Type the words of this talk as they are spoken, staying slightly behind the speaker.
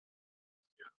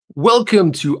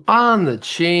Welcome to On the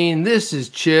Chain. This is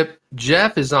Chip.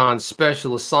 Jeff is on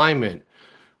special assignment.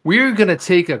 We're going to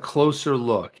take a closer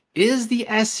look. Is the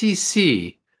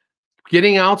SEC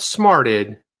getting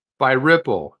outsmarted by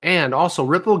Ripple? And also,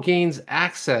 Ripple gains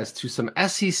access to some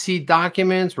SEC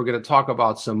documents. We're going to talk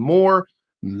about some more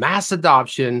mass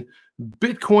adoption,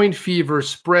 Bitcoin fever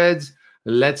spreads.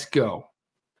 Let's go.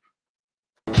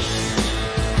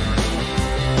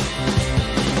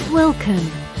 Welcome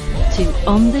to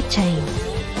On the Chain.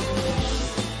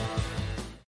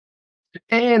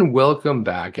 And welcome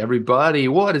back, everybody.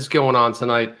 What is going on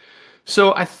tonight?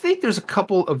 So I think there's a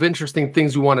couple of interesting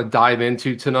things we want to dive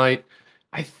into tonight.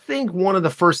 I think one of the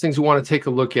first things we want to take a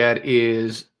look at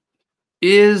is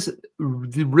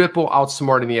the Ripple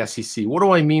outsmarting the SEC? What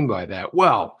do I mean by that?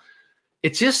 Well,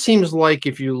 it just seems like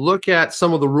if you look at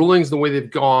some of the rulings, the way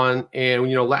they've gone, and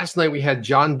last night we had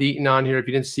John Deaton on here. If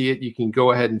you didn't see it, you can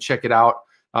go ahead and check it out.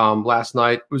 Last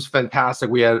night it was fantastic.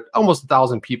 We had almost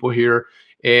 1,000 people here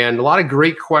and a lot of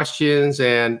great questions.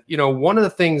 And one of the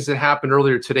things that happened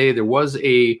earlier today, there was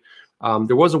a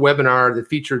webinar that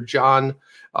featured John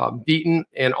Deaton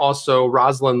and also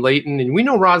Rosalind Layton. And we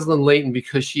know Rosalind Layton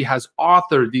because she has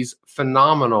authored these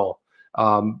phenomenal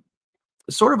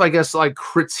sort of, I guess, like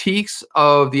critiques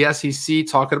of the SEC,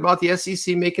 talking about the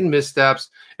SEC making missteps,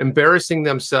 embarrassing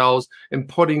themselves, and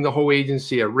putting the whole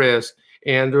agency at risk.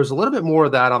 And there's a little bit more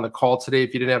of that on the call today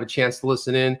if you didn't have a chance to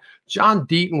listen in. John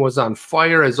Deaton was on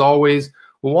fire, as always.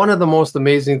 One of the most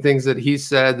amazing things that he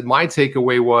said, my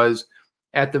takeaway was,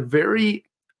 at the very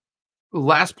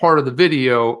last part of the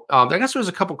video, I guess there was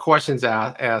a couple questions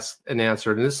asked and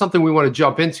answered, and this is something we want to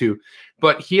jump into.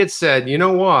 But he had said, you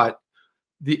know what?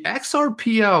 The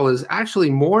XRPL is actually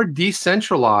more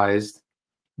decentralized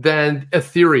than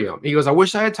Ethereum. He goes, I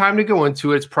wish I had time to go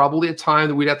into it. It's probably a time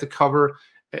that we'd have to cover,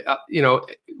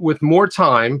 with more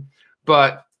time.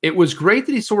 But it was great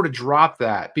that he sort of dropped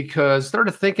that, because I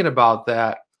started thinking about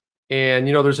that. And,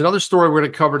 there's another story we're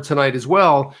going to cover tonight as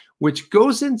well, which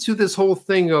goes into this whole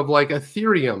thing of like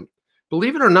Ethereum.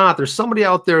 Believe it or not, there's somebody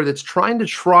out there that's trying to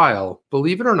trial,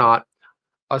 believe it or not,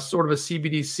 a sort of a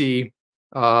CBDC,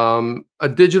 a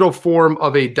digital form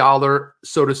of a dollar,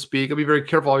 so to speak. I'll be very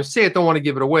careful. I always say it, don't want to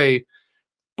give it away.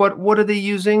 But what are they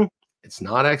using? It's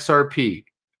not XRP.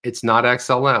 It's not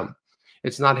XLM.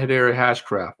 It's not Hedera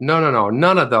Hashgraph. No,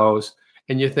 none of those.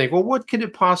 And you think, well, what could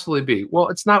it possibly be? Well,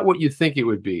 it's not what you think it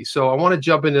would be. So I want to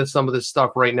jump into some of this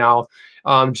stuff right now.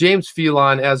 James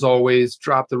Phelan, as always,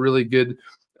 dropped a really good,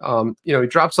 he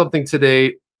dropped something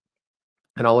today.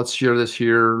 And let's share this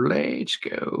here. Let's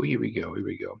go. Here we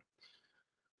go.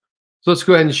 So let's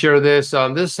go ahead and share this.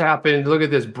 This happened. Look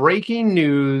at this breaking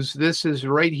news. This is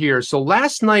right here. So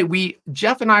last night,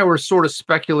 Jeff and I were sort of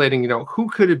speculating, who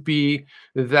could it be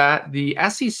that the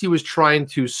SEC was trying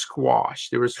to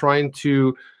squash? They was trying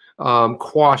to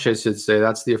quash, I should say.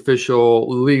 That's the official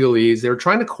legalese. They were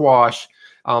trying to quash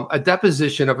a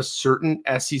deposition of a certain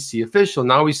SEC official.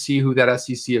 Now we see who that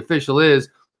SEC official is.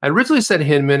 I originally said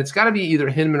Hinman. It's got to be either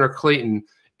Hinman or Clayton.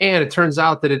 And it turns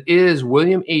out that it is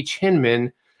William H.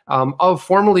 Hinman,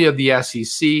 formerly of the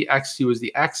SEC. He was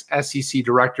the ex-SEC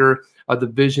director of the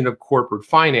Division of Corporate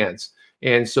Finance.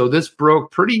 And so this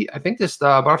broke I think this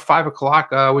about 5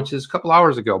 o'clock, which is a couple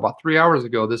hours ago, about 3 hours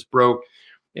ago, this broke.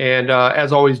 And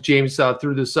as always, James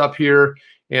threw this up here.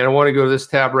 And I want to go to this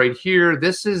tab right here.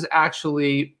 This is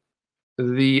actually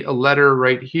the letter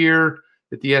right here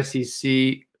that the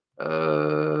SEC,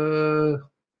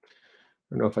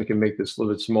 I don't know if I can make this a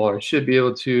little bit smaller. I should be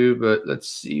able to, but let's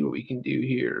see what we can do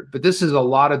here. But this is a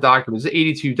lot of documents,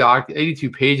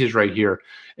 82 pages right here.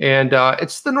 And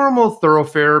it's the normal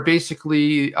thoroughfare,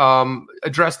 basically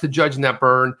addressed to Judge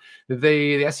Netburn.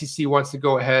 The SEC wants to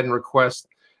go ahead and request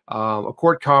a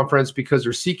court conference because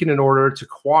they're seeking an order to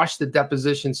quash the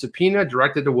deposition subpoena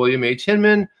directed to William H.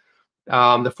 Hinman,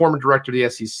 the former director of the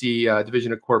SEC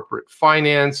Division of Corporate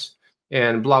Finance,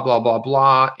 and blah, blah, blah,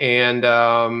 blah. And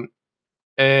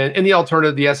in the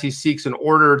alternative, the SEC seeks an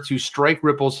order to strike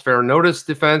Ripple's fair notice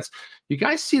defense. You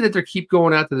guys see that they keep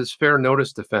going after this fair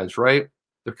notice defense, right?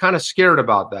 They're kind of scared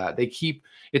about that. The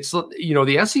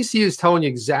SEC is telling you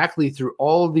exactly through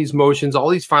all of these motions, all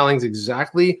these filings,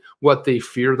 exactly what they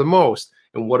fear the most.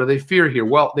 And what do they fear here?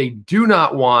 Well, they do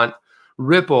not want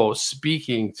Ripple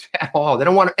speaking at all. They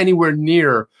don't want anywhere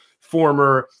near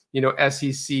former,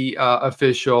 SEC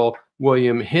official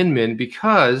William Hinman,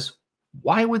 because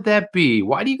why would that be?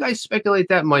 Why do you guys speculate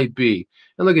that might be?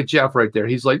 And look at Jeff right there.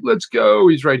 He's like, let's go.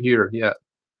 He's right here. Yeah.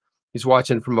 He's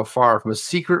watching from afar, from a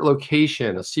secret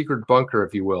location, a secret bunker,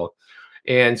 if you will.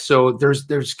 And so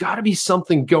there's got to be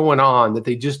something going on that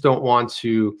they just don't want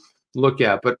to look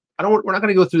at. But we're not going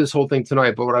to go through this whole thing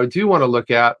tonight, but what I do want to look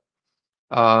at,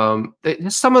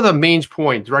 some of the main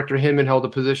points. Director Hinman held a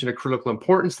position of critical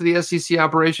importance to the SEC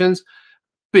operations.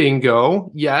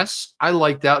 Bingo. Yes, I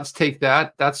like that. Let's take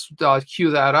that. That's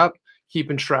cue that up.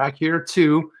 Keeping track here.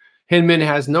 2, Hinman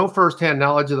has no firsthand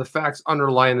knowledge of the facts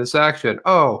underlying this action.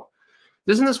 Oh,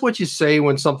 isn't this what you say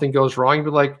when something goes wrong? You'd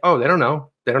be like, oh, they don't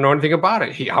know. They don't know anything about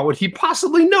it. How would he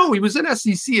possibly know? He was an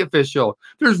SEC official.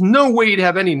 There's no way he'd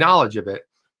have any knowledge of it,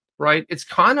 right? It's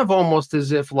kind of almost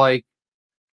as if like,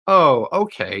 oh,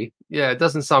 okay. Yeah, it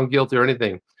doesn't sound guilty or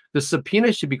anything. The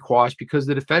subpoena should be quashed because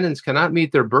the defendants cannot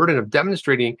meet their burden of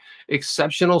demonstrating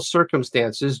exceptional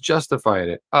circumstances justifying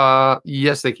it.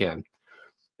 Yes, they can.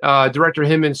 Director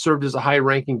Hinman served as a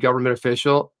high-ranking government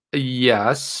official.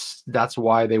 Yes, that's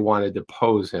why they wanted to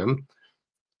depose him.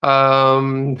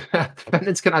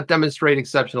 Defendants cannot demonstrate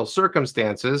exceptional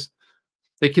circumstances.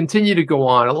 They continue to go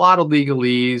on. A lot of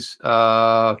legalese.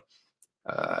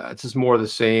 It's just more of the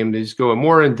same. They just go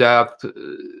more in depth.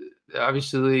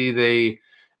 Obviously, they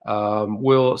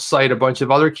will cite a bunch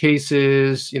of other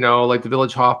cases, like the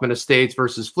Village Hoffman Estates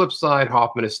versus Flipside,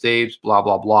 Hoffman Estates, blah,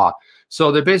 blah, blah.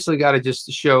 So they basically got to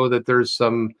just show that there's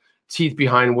some teeth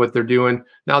behind what they're doing.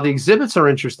 Now, the exhibits are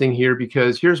interesting here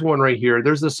because here's one right here.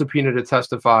 There's the subpoena to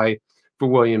testify for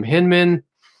William Hinman.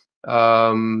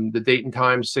 The date and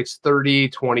time,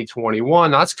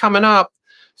 6/30/2021. That's coming up.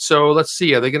 So let's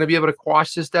see. Are they going to be able to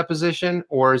quash this deposition,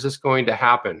 or is this going to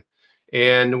happen?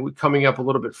 And coming up a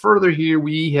little bit further here,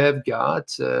 we have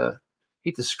got, I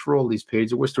hate to scroll these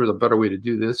pages. I wish there was a better way to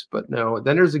do this, but no.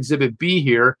 Then there's Exhibit B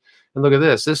here. And look at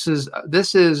this. This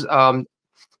is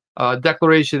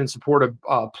declaration in support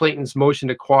of Plainton's motion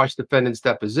to quash defendant's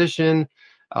deposition.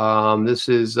 This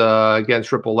is against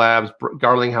Triple Labs,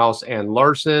 Garlinghouse, and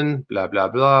Larson, blah, blah,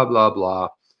 blah, blah, blah.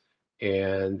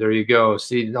 And there you go.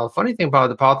 See, now the funny thing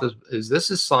about this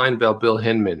is signed by Bill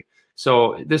Hinman.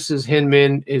 So this is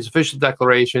Hinman, his official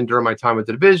declaration during my time with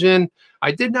the division.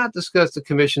 I did not discuss the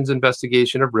commission's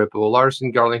investigation of Ripple,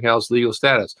 Larson, Garlinghouse legal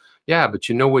status. Yeah, but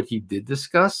you know what he did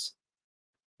discuss?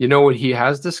 You know what he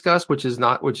has discussed, which is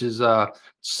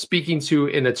speaking to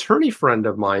an attorney friend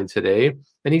of mine today.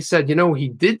 And he said, he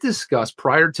did discuss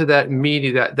prior to that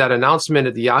meeting, that announcement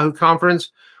at the Yahoo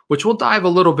conference, which we'll dive a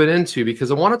little bit into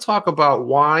because I want to talk about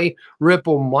why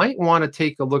Ripple might want to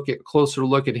take a closer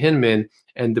look at Hinman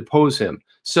and depose him.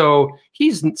 So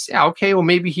okay, well,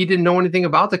 maybe he didn't know anything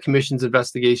about the commission's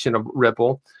investigation of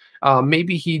Ripple.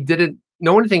 Maybe he didn't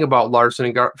know anything about Larson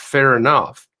and fair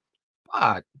enough.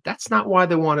 But that's not why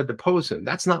they want to depose him.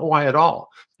 That's not why at all.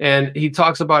 And he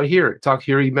talks about here.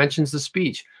 He mentions the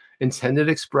speech intended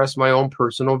to express my own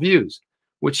personal views,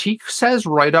 which he says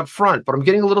right up front. But I'm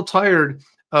getting a little tired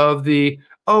of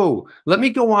let me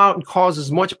go out and cause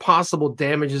as much possible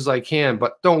damage as I can.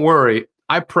 But don't worry,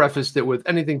 I prefaced it with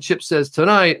anything Chip says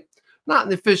tonight, not in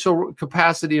the official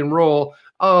capacity and role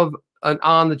of an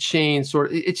on-the-chain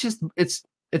sort.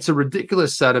 It's a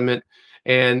ridiculous sentiment.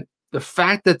 And the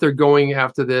fact that they're going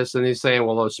after this and he's saying,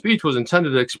 well, the speech was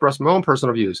intended to express my own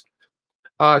personal views.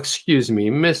 Excuse me,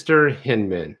 Mr.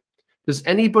 Hinman. Does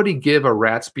anybody give a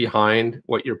rat's behind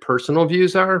what your personal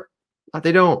views are?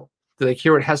 They don't. Do they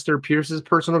care what Hester Pierce's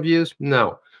personal views?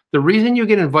 No. The reason you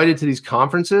get invited to these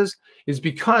conferences is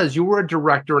because you were a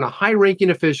director and a high-ranking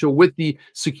official with the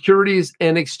Securities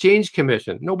and Exchange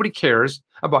Commission. Nobody cares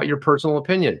about your personal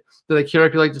opinion. Do they care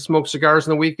if you like to smoke cigars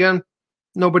on the weekend?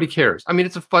 Nobody cares. I mean,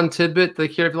 it's a fun tidbit. Do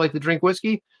they care if you like to drink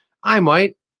whiskey? I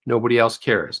might. Nobody else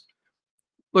cares.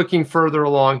 Looking further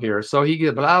along here. So he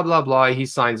gets blah, blah, blah. He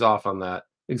signs off on that.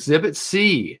 Exhibit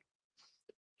C.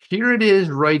 Here it is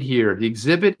right here. The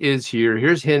exhibit is here.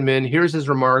 Here's Hinman. Here's his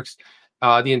remarks.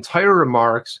 The entire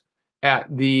remarks at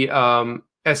the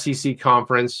SEC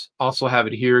conference. Also have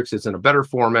it here because it's in a better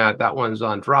format. That one's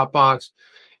on Dropbox.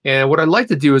 And what I'd like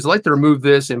to do is I'd like to remove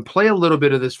this and play a little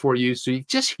bit of this for you so you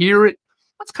just hear it.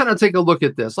 Let's kind of take a look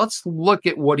at this. Let's look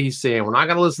at what he's saying. We're not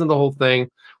going to listen to the whole thing.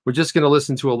 We're just going to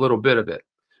listen to a little bit of it.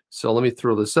 So let me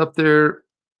throw this up there.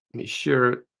 Let me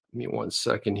share it. Give me 1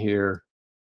 second here.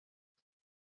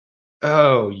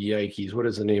 Oh, yikes. What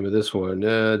is the name of this one?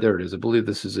 There it is. I believe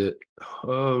this is it.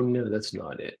 Oh, no, that's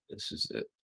not it. This is it.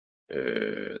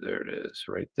 There it is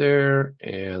right there.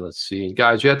 And let's see.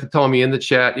 Guys, you have to tell me in the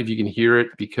chat if you can hear it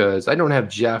because I don't have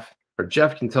Jeff, or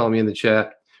Jeff can tell me in the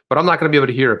chat. But I'm not going to be able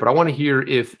to hear it. But I want to hear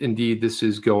if indeed this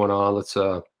is going on. Let's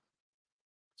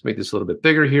make this a little bit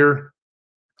bigger here.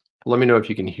 Let me know if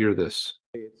you can hear this.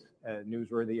 It's a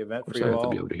newsworthy event for I you have all. to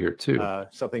be able to hear it too.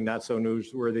 Something not so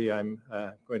newsworthy. I'm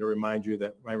going to remind you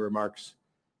that my remarks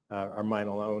are mine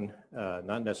alone,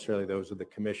 not necessarily those of the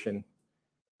commission.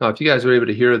 Now, if you guys were able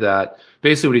to hear that,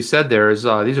 basically what he said there is,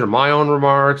 these are my own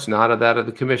remarks, not that of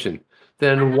the commission.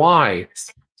 Then why?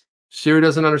 Siri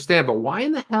doesn't understand, but why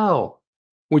in the hell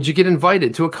would you get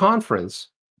invited to a conference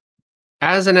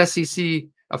as an SEC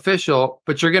official,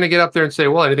 but you're going to get up there and say,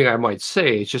 well, anything I might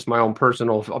say, it's just my own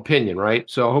personal opinion, right?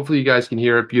 So hopefully you guys can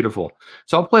hear it. Beautiful.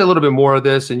 So I'll play a little bit more of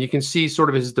this, and you can see sort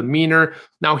of his demeanor.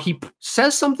 Now, he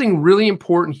says something really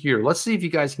important here. Let's see if you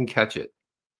guys can catch it.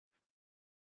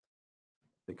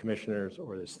 The commissioners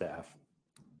or the staff.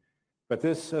 But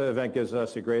this event gives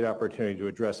us a great opportunity to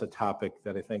address a topic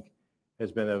that I think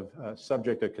has been a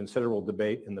subject of considerable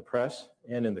debate in the press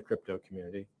and in the crypto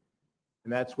community.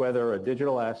 And that's whether a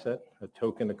digital asset, a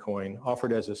token, a coin,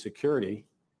 offered as a security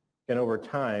can over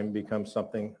time become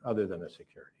something other than a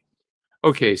security.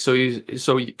 Okay, so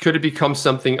could it become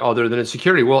something other than a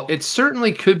security? Well, it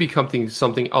certainly could become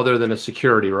something other than a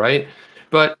security, right?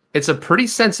 But it's a pretty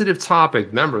sensitive topic.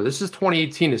 Remember, this is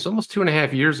 2018. It's almost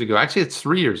 2.5 years ago. Actually, it's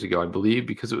 3 years ago, I believe,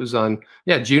 because it was on,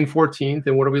 June 14th.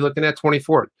 And what are we looking at?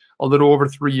 24th, a little over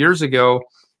 3 years ago.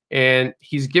 And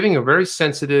he's giving a very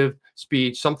sensitive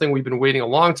speech, something we've been waiting a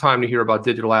long time to hear about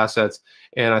digital assets.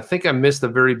 And I think I missed the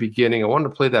very beginning. I wanted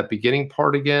to play that beginning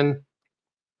part again.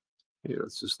 Yeah,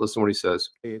 let's just listen to what he says.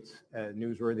 It's a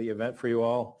newsworthy event for you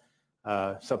all.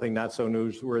 Something not so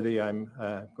newsworthy, I'm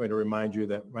going to remind you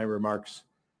that my remarks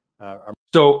are...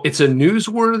 So it's a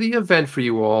newsworthy event for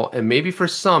you all, and maybe for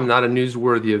some, not a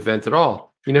newsworthy event at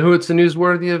all. You know who it's a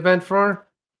newsworthy event for?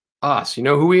 Us. You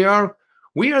know who we are?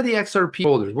 We are the XRP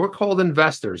holders. We're called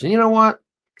investors. And you know what?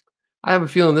 I have a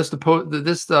feeling this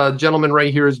gentleman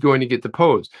right here is going to get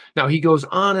deposed. Now, he goes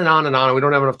on and on and on, and we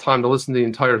don't have enough time to listen to the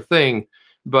entire thing.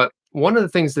 But one of the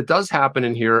things that does happen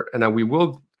in here, and we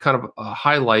will kind of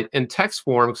highlight in text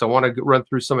form, because I want to run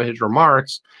through some of his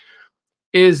remarks,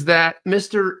 is that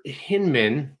Mr.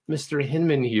 Hinman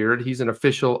here, he's an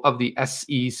official of the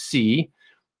SEC,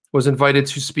 was invited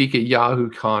to speak at Yahoo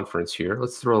conference here.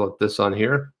 Let's throw this on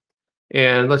here.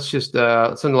 And let's just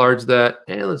let's enlarge that,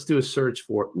 and let's do a search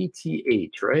for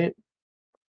ETH, right?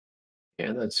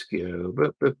 And let's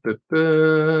go.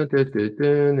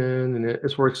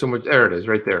 This works so much. There it is,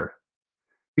 right there.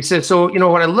 He said, so,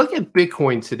 when I look at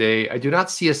Bitcoin today, I do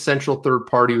not see a central third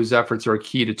party whose efforts are a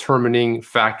key determining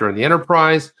factor in the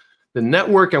enterprise. The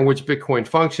network on which Bitcoin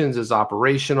functions is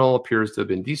operational, appears to have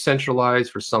been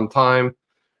decentralized for some time,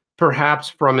 perhaps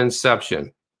from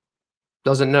inception.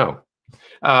 Doesn't know.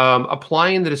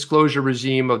 Applying the disclosure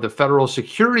regime of the federal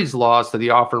securities laws to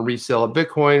the offer and resale of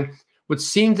Bitcoin would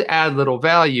seem to add little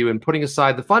value, in putting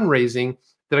aside the fundraising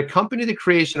that accompanied the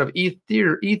creation of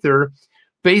Ether.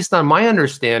 Based on my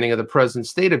understanding of the present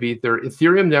state of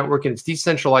Ethereum network and its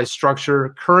decentralized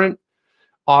structure, current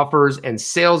offers and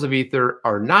sales of Ether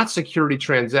are not security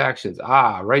transactions.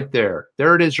 Right there.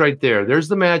 There it is right there. There's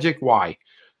the magic. Why?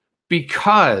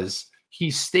 Because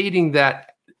he's stating that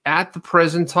at the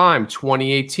present time,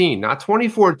 2018, not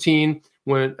 2014,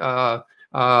 when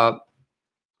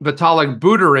Vitalik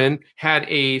Buterin had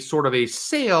a sort of a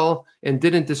sale and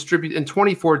didn't distribute in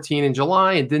 2014 in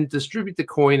July, and didn't distribute the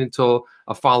coin until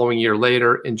a following year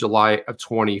later in July of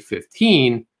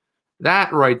 2015.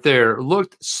 That right there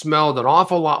smelled an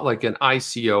awful lot like an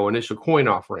ICO, initial coin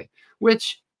offering,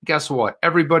 which, guess what?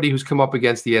 Everybody who's come up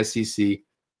against the SEC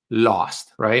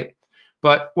lost, right?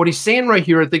 But what he's saying right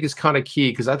here, I think, is kind of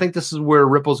key, because I think this is where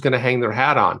Ripple's going to hang their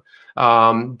hat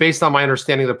on. Based on my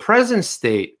understanding of the present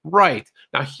state, right?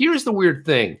 Now, here's the weird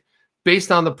thing.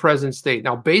 Based on the present state.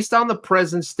 Now, based on the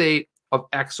present state of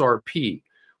XRP,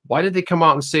 why did they come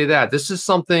out and say that? This is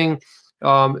something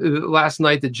last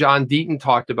night that John Deaton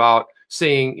talked about,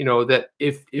 saying, that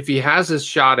if he has his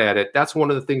shot at it, that's one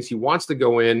of the things he wants to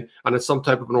go in on some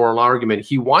type of an oral argument.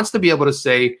 He wants to be able to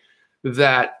say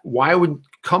that why would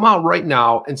come out right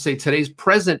now and say today's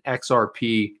present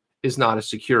XRP is not a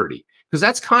security, because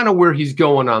that's kind of where he's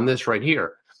going on this right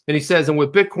here. And he says, and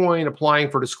with Bitcoin applying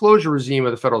for disclosure regime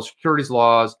of the federal securities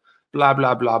laws, blah,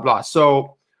 blah, blah, blah.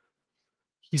 So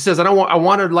he says, I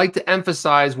want to like to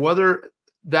emphasize whether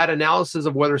that analysis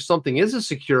of whether something is a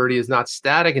security is not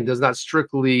static and does not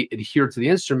strictly adhere to the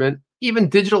instrument. Even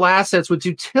digital assets with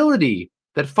utility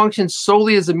that functions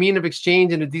solely as a mean of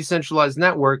exchange in a decentralized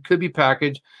network could be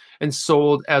packaged and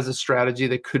sold as a strategy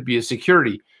that could be a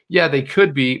security. Yeah, they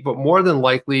could be, but more than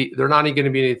likely, they're not even going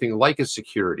to be anything like a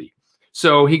security.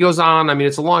 So he goes on. I mean,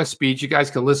 it's a long speech. You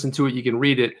guys can listen to it. You can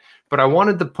read it. But I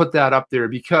wanted to put that up there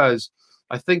because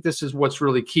I think this is what's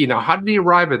really key. Now, how did he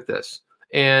arrive at this?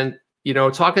 And,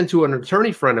 talking to an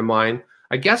attorney friend of mine,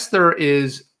 I guess there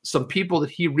is some people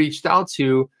that he reached out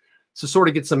to sort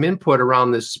of get some input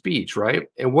around this speech, right?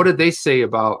 And what did they say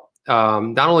about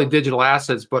not only digital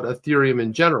assets, but Ethereum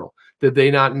in general. Did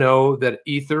they not know that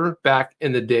Ether back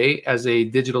in the day as a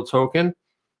digital token,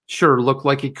 sure, looked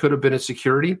like it could have been a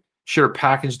security, sure,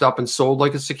 packaged up and sold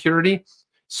like a security?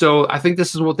 So I think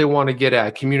this is what they want to get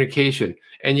at, communication.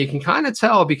 And you can kind of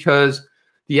tell because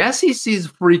the SEC is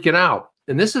freaking out.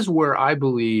 And this is where I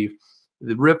believe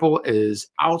the Ripple is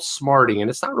outsmarting. And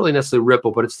it's not really necessarily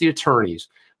Ripple, but it's the attorneys.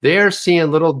 They're seeing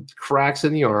little cracks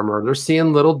in the armor. They're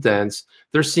seeing little dents.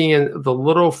 They're seeing the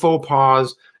little faux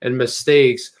pas and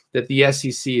mistakes that the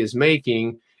SEC is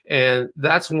making. And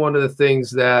that's one of the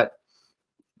things yeah,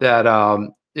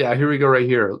 here we go right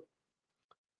here.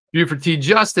 Buford T.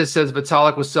 Justice says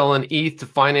Vitalik was selling ETH to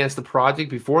finance the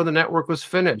project before the network was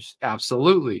finished.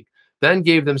 Absolutely. Then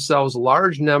gave themselves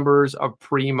large numbers of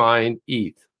pre-mined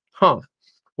ETH. Huh.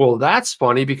 Well, that's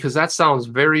funny because that sounds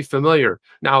very familiar.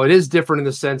 Now, it is different in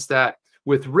the sense that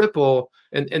with Ripple,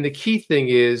 and the key thing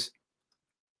here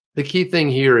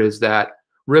is that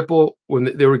Ripple,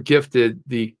 when they were gifted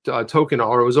the token,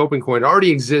 or it was open coin, it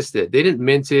already existed. They didn't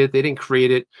mint it. They didn't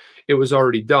create it. It was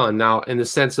already done. Now, in the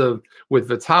sense of with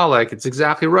Vitalik, it's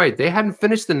exactly right. They hadn't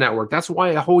finished the network. That's why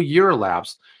a whole year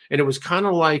elapsed. And it was kind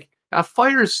of like a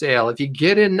fire sale. If you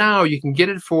get in now, you can get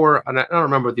it for, and I don't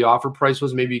remember what the offer price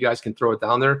was. Maybe you guys can throw it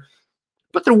down there.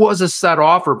 But there was a set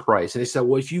offer price. And they said,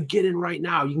 well, if you get in right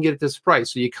now, you can get it this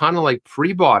price. So you kind of like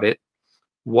pre-bought it,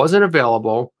 wasn't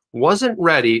available, wasn't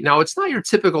ready. Now, it's not your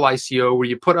typical ICO where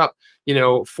you put up,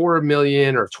 4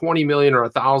 million or 20 million or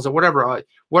 1,000,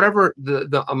 whatever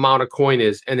the amount of coin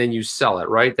is, and then you sell it,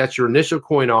 right? That's your initial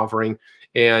coin offering,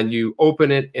 and you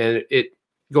open it and it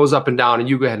goes up and down, and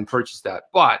you go ahead and purchase that.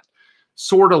 But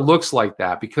sort of looks like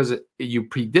that because you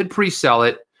did pre-sell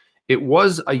it. It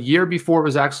was a year before it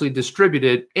was actually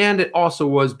distributed, and it also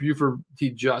was Buford T.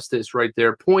 Justice right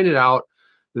there pointed out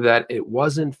that it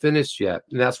wasn't finished yet,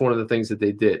 and that's one of the things that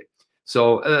they did.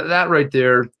 So that right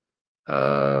there,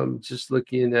 just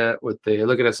looking at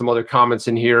looking at some other comments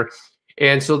in here,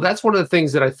 and so that's one of the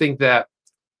things that I think that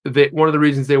one of the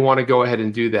reasons they want to go ahead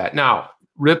and do that. Now,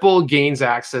 Ripple gains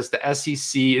access to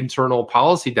SEC internal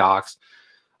policy docs.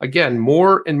 Again,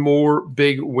 more and more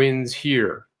big wins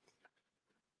here.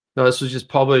 Now, this was just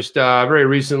published very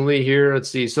recently here. Let's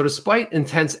see. So despite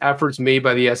intense efforts made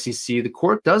by the SEC, the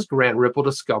court does grant Ripple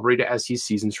discovery to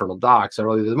SEC's internal docs.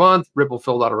 Earlier this month, Ripple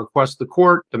filled out a request to the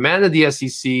court, demanded the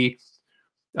SEC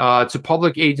to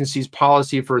public agencies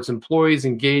policy for its employees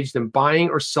engaged in buying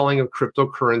or selling of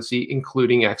cryptocurrency,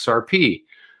 including XRP.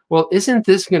 Well, isn't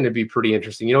this going to be pretty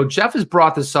interesting? Jeff has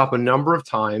brought this up a number of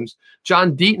times.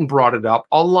 John Deaton brought it up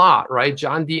a lot, right?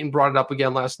 John Deaton brought it up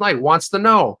again last night, wants to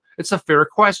know. It's a fair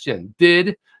question.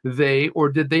 Did they or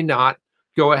did they not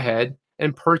go ahead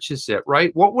and purchase it,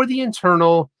 right? What were the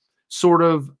internal sort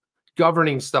of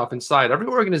governing stuff inside? Every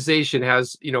organization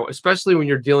has, especially when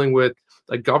you're dealing with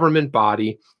a government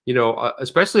body,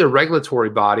 especially a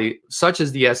regulatory body such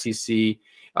as the SEC,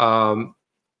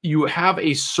 you have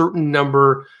a certain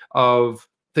number of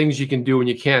things you can do and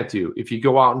you can't do. If you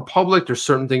go out in public, there's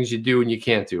certain things you do and you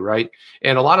can't do, right?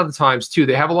 And a lot of the times too,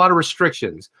 they have a lot of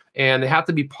restrictions and they have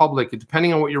to be public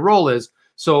depending on what your role is.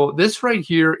 So this right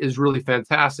here is really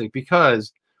fantastic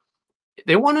because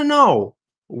they want to know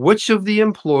which of the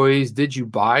employees did you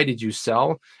buy, did you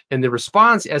sell? And the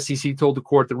response, SEC told the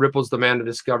court that Ripple's demanded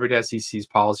discovery to SEC's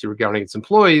policy regarding its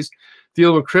employees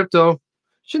deal with crypto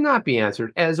should not be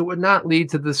answered, as it would not lead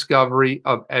to the discovery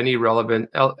of any relevant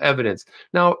evidence.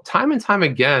 Now, time and time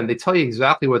again, they tell you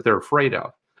exactly what they're afraid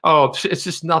of. Oh, it's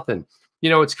just nothing.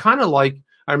 It's kind of like,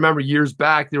 I remember years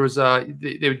back, there was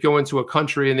they would go into a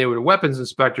country and they would weapons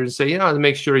inspectors and say, to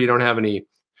make sure you don't have any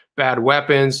bad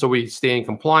weapons so we stay in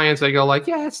compliance. They go like,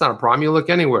 yeah, it's not a problem. You look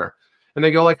anywhere. And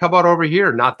they go like, how about over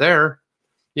here? Not there.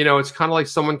 It's kind of like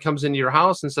someone comes into your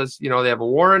house and says, they have a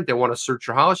warrant. They want to search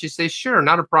your house. You say, sure,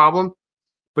 not a problem.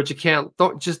 But you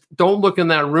don't look in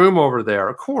that room over there.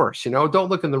 Of course, don't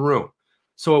look in the room.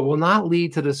 So it will not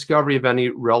lead to discovery of any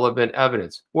relevant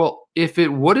evidence. Well, if it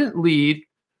wouldn't lead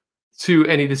to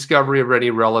any discovery of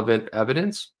any relevant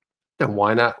evidence, then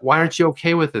why not? Why aren't you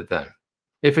okay with it then?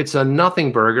 If it's a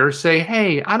nothing burger, say,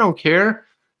 hey, I don't care.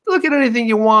 Look at anything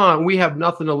you want. We have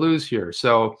nothing to lose here.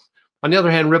 So on the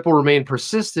other hand, Ripple remained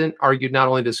persistent, argued not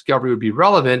only discovery would be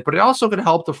relevant, but it also could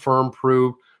help the firm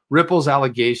prove Ripple's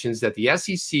allegations that the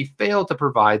SEC failed to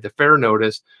provide the fair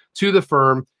notice to the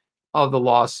firm of the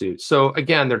lawsuit. So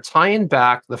again, they're tying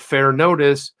back the fair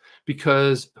notice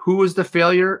because who was the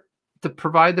failure to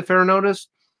provide the fair notice?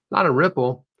 Not a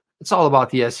Ripple. It's all about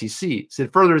the SEC. So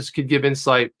further, this could give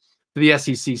insight to the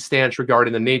SEC stance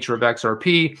regarding the nature of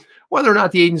XRP, whether or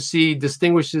not the agency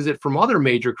distinguishes it from other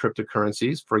major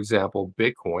cryptocurrencies, for example,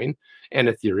 Bitcoin and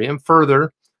Ethereum.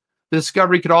 Further, the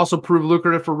discovery could also prove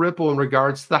lucrative for Ripple in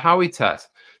regards to the Howey test.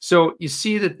 So you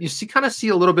see that kind of see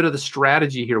a little bit of the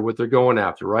strategy here, what they're going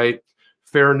after, right?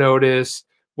 Fair notice.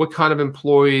 What kind of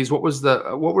employees? What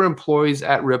were employees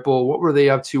at Ripple? What were they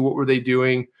up to? What were they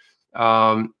doing?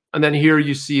 And then here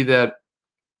you see that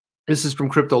this is from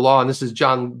Crypto Law, and this is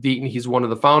John Deaton. He's one of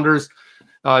the founders.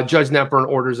 Judge Netburn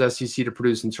orders SEC to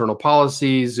produce internal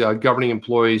policies governing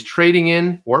employees trading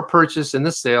in or purchase in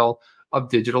the sale of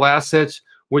digital assets,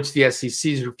 which the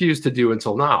SEC has refused to do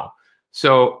until now.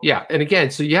 So yeah, and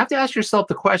again, so you have to ask yourself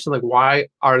the question, like, why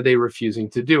are they refusing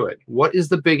to do it? What is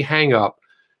the big hang up?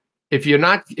 If you're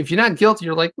not guilty,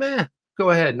 you're like, meh,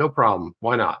 go ahead, no problem.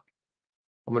 Why not?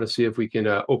 I'm going to see if we can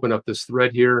open up this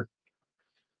thread here.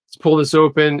 Let's pull this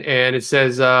open, and it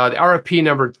says the RFP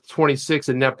number 26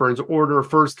 in Netburn's order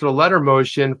refers to the letter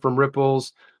motion from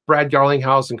Ripple's Brad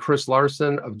Garlinghouse and Chris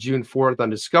Larson of June 4th on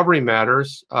discovery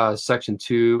matters, Section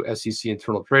 2, SEC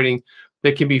internal trading,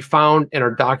 that can be found in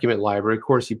our document library. Of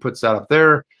course, he puts that up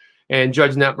there. And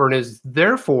Judge Netburn is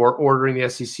therefore ordering the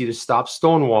SEC to stop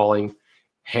stonewalling,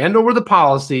 hand over the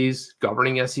policies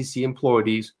governing SEC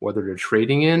employees, whether they're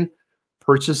trading in,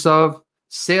 purchase of,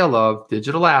 sale of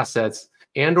digital assets,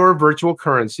 and or virtual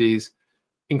currencies,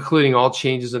 including all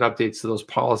changes and updates to those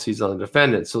policies on the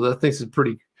defendant. So that thing is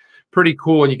pretty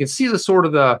cool. And you can see the sort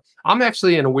of I'm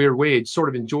actually in a weird way sort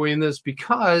of enjoying this,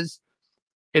 because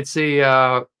it's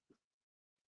it's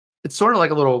sort of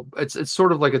like it's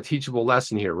sort of like a teachable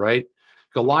lesson here, right?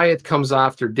 Goliath comes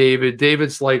after David.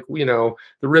 David's like, the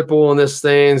Ripple and this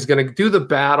thing is going to do the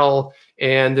battle.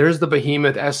 And there's the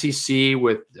behemoth SEC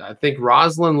with, I think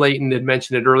Rosalind Layton had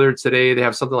mentioned it earlier today. They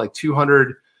have something like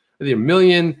 200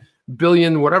 million,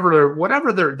 billion,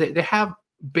 whatever they have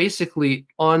basically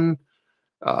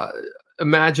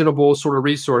unimaginable sort of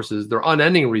resources. They're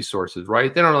unending resources,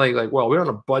 right? They're not like, well, we're on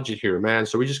a budget here, man,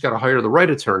 so we just got to hire the right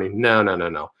attorney. No,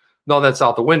 that's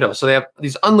out the window. So they have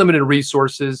these unlimited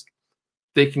resources.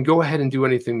 They can go ahead and do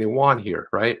anything they want here,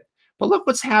 right? But look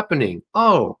what's happening.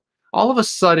 Oh, all of a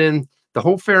sudden, the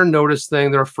whole fair notice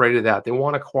thing, they're afraid of that. They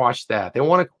want to quash that. They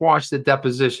want to quash the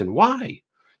deposition. Why?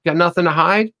 Got nothing to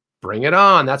hide? Bring it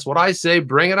on. That's what I say.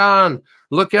 Bring it on.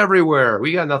 Look everywhere.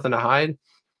 We got nothing to hide.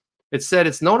 It said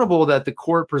it's notable that the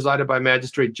court presided by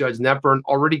Magistrate Judge Netburn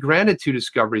already granted 2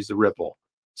 discoveries to Ripple.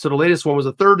 So the latest one was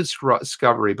a 3rd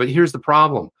discovery. But here's the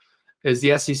problem. Is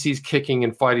the SEC's kicking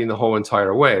and fighting the whole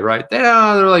entire way, right?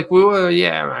 They're like, well,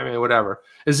 yeah, I mean, whatever.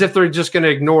 As if they're just going to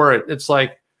ignore it. It's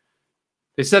like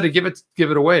they said to give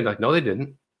it away. Like, no, they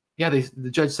didn't. Yeah, the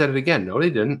judge said it again. No,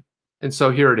 they didn't. And so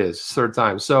here it is, 3rd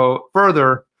time. So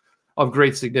further of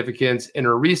great significance, in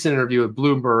a recent interview with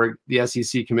Bloomberg, the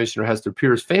SEC Commissioner Hester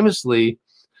Pierce famously,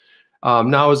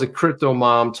 now as a crypto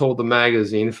mom, told the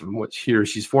magazine, from which here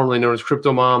she's formerly known as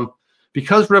Crypto Mom,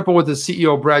 because Ripple with the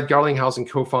CEO Brad Garlinghouse and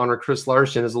co-founder Chris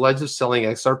Larson is alleged of selling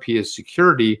XRP as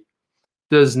security,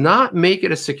 does not make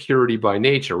it a security by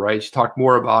nature, right? She talked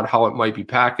more about how it might be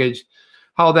packaged,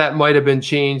 how that might have been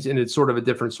changed in it's sort of a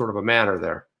different sort of a manner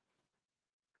there.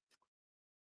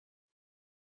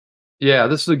 Yeah,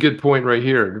 this is a good point right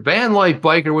here. Van Life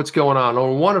Biker, what's going on?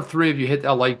 On 1 of 3 of you hit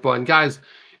that like button. Guys,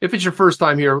 if it's your first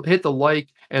time here, hit the like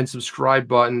and subscribe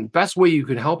button. Best way you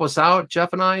can help us out,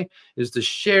 Jeff and I, is to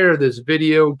share this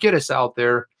video, get us out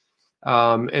there.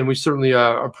 And we certainly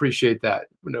appreciate that,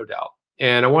 no doubt.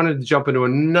 And I wanted to jump into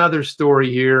another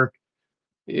story here,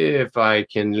 if I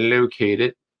can locate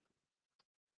it.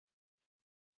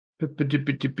 That's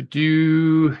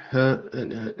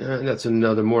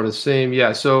another more of the same.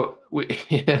 Yeah. So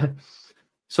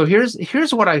so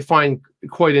here's what I find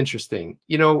quite interesting.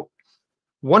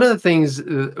 One of the things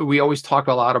we always talk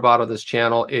a lot about on this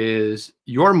channel is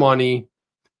your money,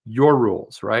 your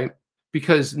rules, right?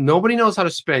 Because nobody knows how to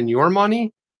spend your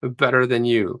money better than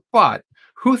you. But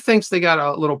who thinks they got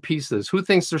a little piece of this? Who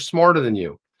thinks they're smarter than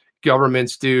you?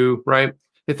 Governments do, right?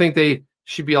 They think they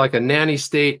should be like a nanny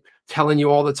state, telling you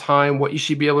all the time what you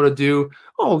should be able to do.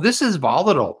 Oh, this is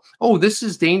volatile. Oh, this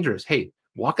is dangerous. Hey,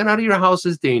 walking out of your house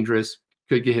is dangerous.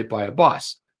 Could get hit by a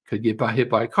bus. Could get hit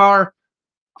by a car.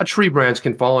 A tree branch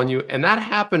can fall on you. And that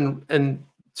happened in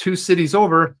 2 cities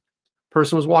over.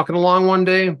 Person was walking along one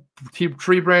day,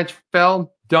 tree branch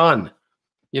fell, done.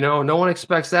 No one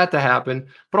expects that to happen,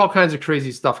 but all kinds of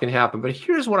crazy stuff can happen. But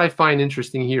here's what I find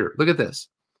interesting here. Look at this.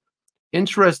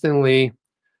 Interestingly,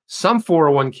 some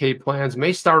 401k plans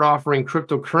may start offering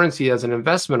cryptocurrency as an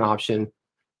investment option.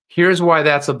 Here's why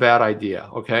that's a bad idea,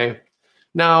 okay?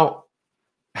 Now,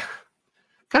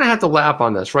 kind of have to laugh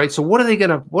on this, right? So what are they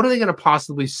gonna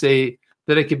possibly say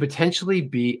that it could potentially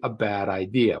be a bad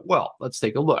idea? Well, let's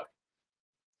take a look.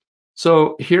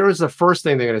 So here is the first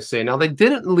thing they're going to say. Now, they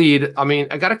didn't lead. I mean,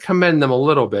 I got to commend them a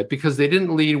little bit because they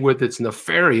didn't lead with it's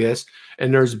nefarious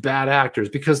and there's bad actors,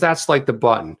 because that's like the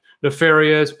button.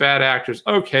 Nefarious, bad actors.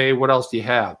 Okay, what else do you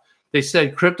have? They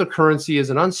said cryptocurrency is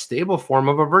an unstable form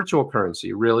of a virtual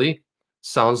currency. Really?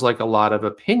 Sounds like a lot of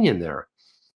opinion there.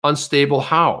 Unstable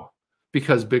how?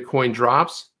 Because Bitcoin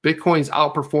drops. Bitcoin's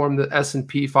outperformed the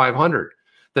S&P 500.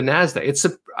 The NASDAQ, it's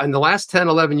in the last 10,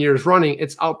 11 years running,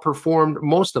 it's outperformed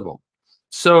most of them.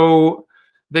 So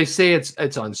they say it's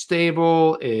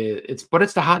unstable, but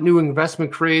it's the hot new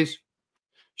investment craze.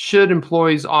 Should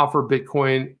employees offer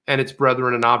Bitcoin and its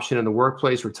brethren an option in the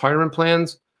workplace retirement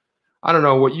plans? I don't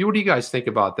know. What do you guys think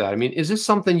about that? I mean, is this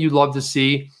something you'd love to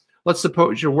see? Let's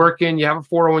suppose you're working, you have a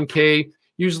 401k.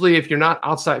 Usually if you're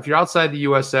outside the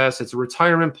USS, it's a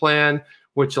retirement plan,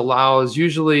 which allows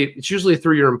it's usually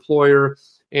through your employer.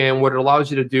 And what it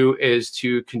allows you to do is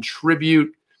to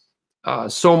contribute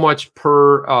so much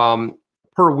per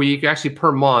week, actually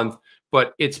per month,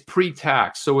 but it's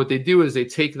pre-tax. So what they do is they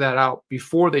take that out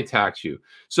before they tax you.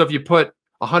 So if you put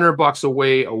 $100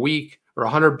 away a week or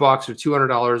 $100 or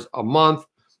 $200 a month,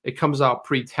 it comes out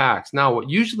pre-tax. Now, what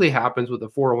usually happens with a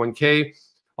 401k,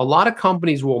 a lot of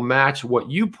companies will match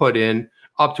what you put in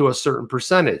up to a certain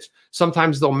percentage.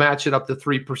 Sometimes they'll match it up to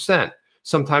 3%.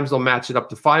 Sometimes they'll match it up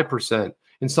to 5%.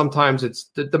 And sometimes it's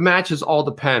the matches all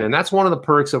depend. And that's one of the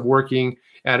perks of working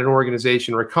at an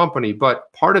organization or a company.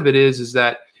 But part of it is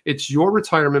that it's your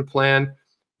retirement plan.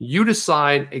 You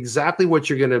decide exactly what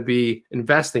you're going to be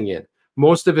investing in.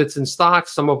 Most of it's in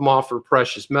stocks. Some of them offer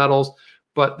precious metals.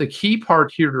 But the key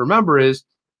part here to remember is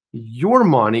your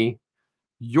money,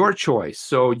 your choice.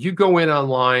 So you go in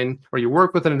online or you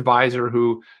work with an advisor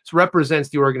who represents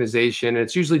the organization. And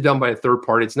it's usually done by a third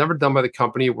party. It's never done by the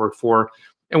company you work for.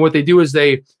 And what they do is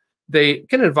they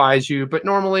can advise you, but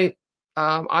normally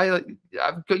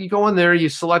you go in there, you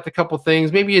select a couple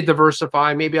things, maybe you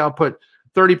diversify, maybe I'll put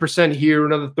 30% here,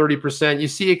 another 30%. You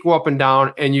see it go up and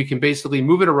down, and you can basically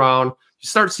move it around. You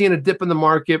start seeing a dip in the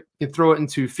market, you throw it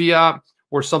into fiat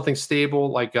or something stable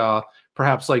like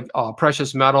perhaps like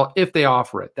precious metal if they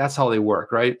offer it. That's how they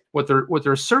work, right? What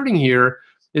they're asserting here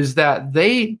is that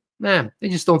they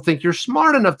just don't think you're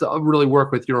smart enough to really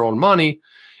work with your own money.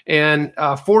 And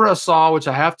for us all, which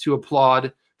I have to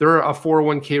applaud, they're a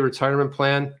 401k retirement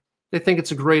plan. They think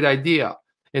it's a great idea.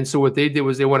 And so what they did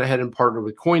was they went ahead and partnered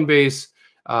with Coinbase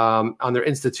on their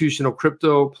institutional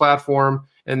crypto platform.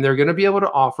 And they're going to be able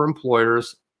to offer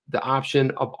employers the option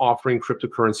of offering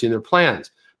cryptocurrency in their plans.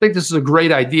 I think this is a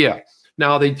great idea.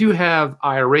 Now, they do have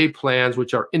IRA plans,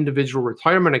 which are individual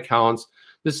retirement accounts.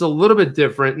 This is a little bit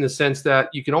different in the sense that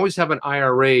you can always have an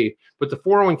IRA, but the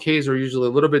 401ks are usually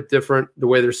a little bit different the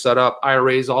way they're set up.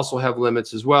 IRAs also have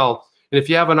limits as well. And if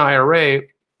you have an IRA,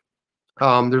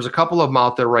 there's a couple of them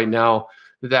out there right now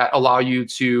that allow you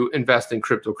to invest in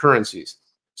cryptocurrencies.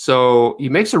 So he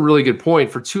makes a really good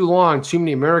point. For too long, too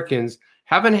many Americans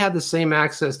haven't had the same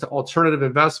access to alternative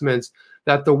investments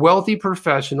that the wealthy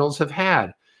professionals have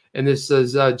had. And this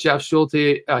is Jeff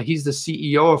Schulte. He's the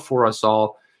CEO of For Us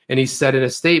All. And he said in a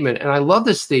statement, and I love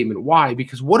this statement. Why?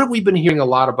 Because what have we been hearing a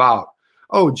lot about?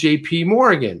 Oh, JP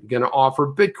Morgan going to offer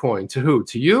Bitcoin to who?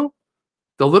 To you?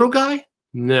 The little guy?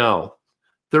 No.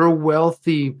 They're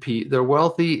wealthy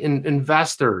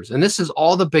investors. And this is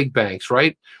all the big banks,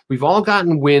 right? We've all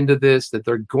gotten wind of this, that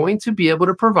they're going to be able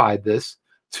to provide this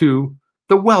to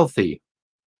the wealthy.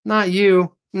 Not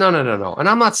you. No. And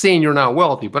I'm not saying you're not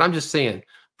wealthy, but I'm just saying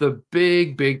the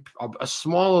big, a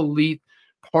small elite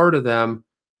part of them.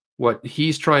 What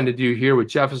he's trying to do here, what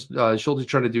Jeff Schulte is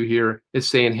trying to do here, is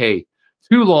saying, hey,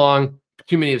 too long,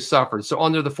 too many have suffered. So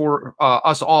under the For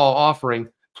Us All offering,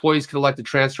 employees can elect to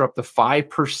transfer up to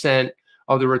 5%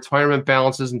 of their retirement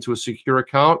balances into a secure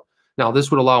account. Now, this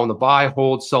would allow them to buy,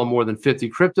 hold, sell more than 50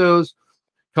 cryptos.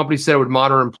 Company said it would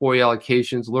monitor employee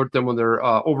allocations, alert them when their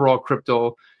overall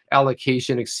crypto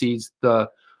allocation exceeds the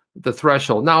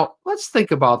threshold. Now, let's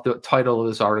think about the title of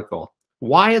this article.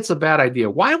 Why it's a bad idea.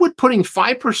 Why would putting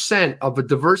 5% of a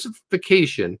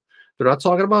diversification, they're not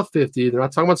talking about 50, they're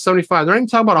not talking about 75, they're not even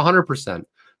talking about 100%.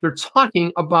 They're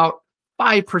talking about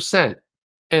 5%.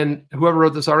 And whoever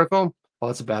wrote this article, well,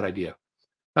 that's a bad idea.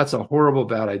 That's a horrible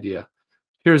bad idea.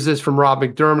 Here's this from Rob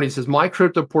McDermott. He says, my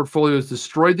crypto portfolio has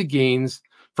destroyed the gains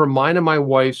from mine and my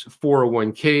wife's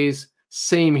 401ks.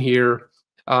 Same here.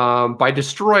 By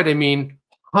destroyed, I mean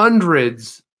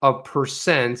hundreds of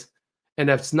percent. And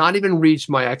that's not even reached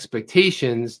my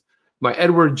expectations. My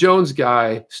Edward Jones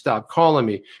guy stopped calling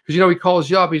me. Because, he calls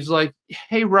you up. He's like,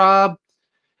 hey, Rob,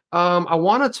 I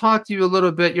want to talk to you a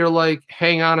little bit. You're like,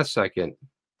 hang on a second,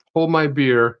 hold my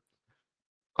beer.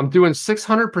 I'm doing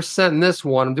 600% in this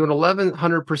one. I'm doing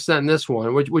 1100% in this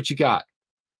one. What you got?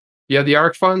 You have the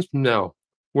ARC funds? No.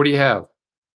 What do you have?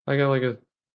 I got like a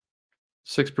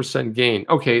 6% gain.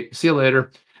 Okay, see you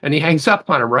later. And he hangs up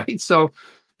on him, right? So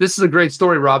this is a great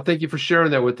story, Rob. Thank you for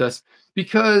sharing that with us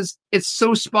because it's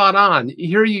so spot on.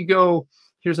 Here you go.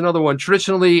 Here's another one.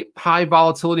 Traditionally, high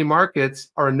volatility markets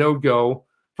are a no-go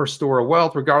for store of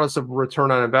wealth, regardless of return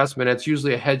on investment. It's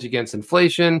usually a hedge against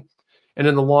inflation. And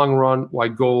in the long run, why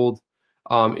gold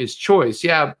is choice.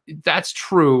 Yeah, that's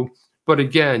true. But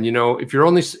again, you know, if you're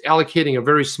only allocating a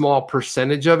very small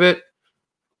percentage of it,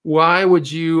 why would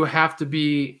you have to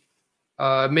be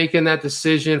making that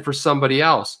decision for somebody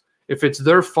else? If it's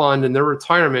their fund and their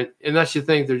retirement, unless you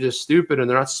think they're just stupid and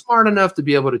they're not smart enough to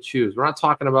be able to choose. We're not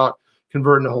talking about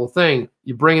converting the whole thing.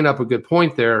 You're bringing up a good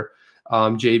point there,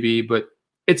 JB, but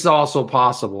it's also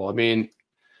possible. I mean,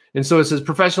 and so it says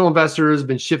professional investors have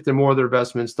been shifting more of their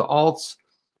investments to alts.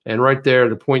 And right there,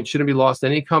 the point shouldn't be lost to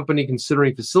any company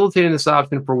considering facilitating this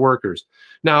option for workers.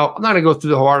 Now, I'm not going to go through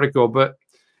the whole article, but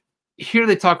here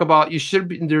they talk about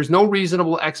there's no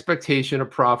reasonable expectation of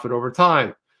profit over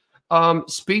time.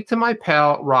 Speak to my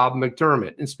pal, Rob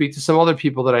McDermott, and speak to some other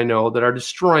people that I know that are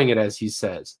destroying it, as he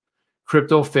says.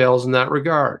 Crypto fails in that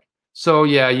regard. So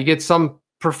yeah, you get some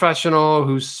professional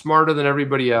who's smarter than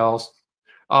everybody else.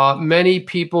 Many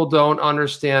people don't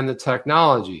understand the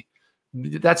technology.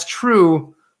 That's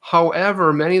true.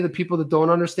 However, many of the people that don't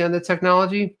understand the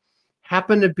technology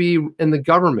happen to be in the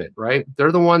government, right?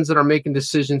 They're the ones that are making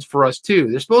decisions for us too.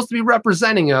 They're supposed to be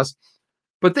representing us,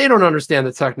 but they don't understand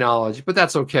the technology, but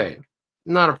that's okay.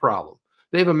 Not a problem.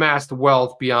 They've amassed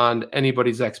wealth beyond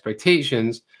anybody's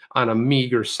expectations on a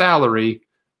meager salary.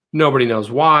 Nobody knows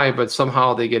why, but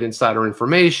somehow they get insider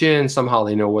information. Somehow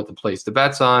they know what to place the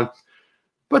bets on.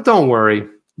 But don't worry,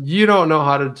 you don't know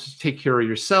how to take care of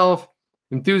yourself.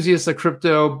 Enthusiasts of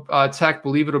crypto tech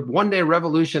believe it will one day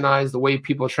revolutionize the way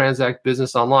people transact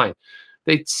business online.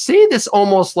 They say this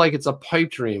almost like it's a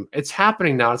pipe dream. It's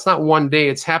happening now. It's not one day.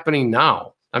 It's happening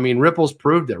now. I mean, Ripple's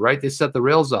proved it, right? They set the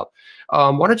rails up.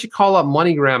 Why don't you call up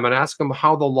MoneyGram and ask them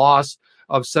how the loss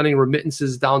of sending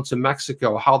remittances down to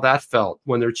Mexico, how that felt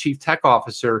when their chief tech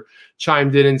officer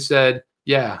chimed in and said,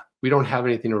 yeah, we don't have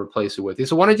anything to replace it with. They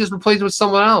said, why don't you just replace it with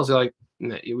someone else? They're like,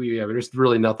 nah, there's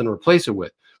really nothing to replace it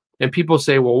with. And people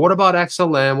say, well, what about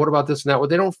XLM? What about this and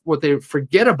that? What they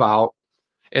forget about,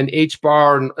 and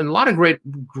HBAR and a lot of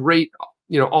great,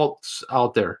 alts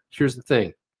out there. Here's the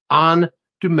thing: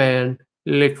 on-demand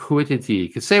liquidity. You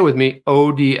can say it with me,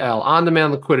 ODL,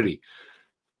 on-demand liquidity.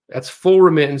 That's full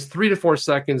remittance, 3 to 4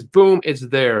 seconds. Boom, it's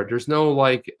there. There's no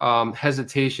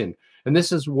hesitation. And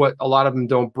this is what a lot of them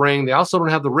don't bring. They also don't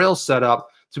have the rails set up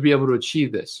to be able to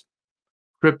achieve this.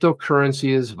 Cryptocurrency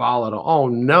is volatile. Oh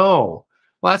no.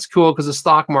 Well, that's cool because the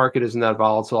stock market isn't that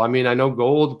volatile. I mean, I know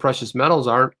gold, precious metals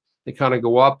aren't. They kind of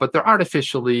go up, but they're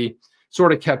artificially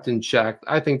sort of kept in check.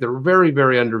 I think they're very,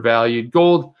 very undervalued.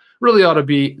 Gold really ought to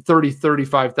be 30,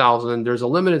 35,000. There's a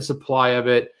limited supply of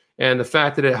it. And the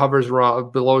fact that it hovers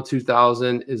around below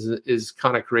 2,000 is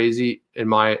kind of crazy in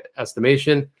my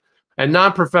estimation. And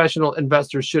non-professional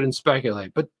investors shouldn't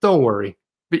speculate, but don't worry.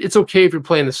 It's okay if you're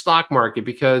playing the stock market,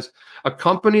 because a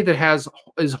company that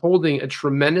is holding a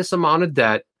tremendous amount of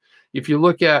debt. If you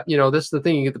look at, this is the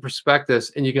thing, you get the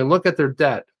prospectus and you can look at their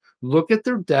debt. Look at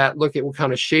their debt, look at what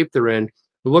kind of shape they're in,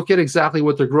 look at exactly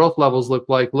what their growth levels look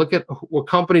like, look at what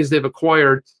companies they've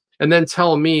acquired, and then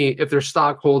tell me if their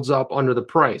stock holds up under the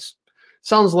price.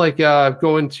 Sounds like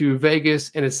going to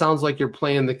Vegas, and it sounds like you're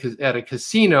playing at a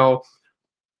casino,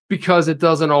 because it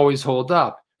doesn't always hold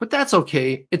up. But that's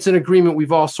okay. It's an agreement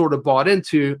we've all sort of bought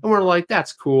into, and we're like,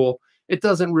 that's cool. It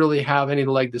doesn't really have any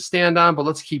leg to stand on, but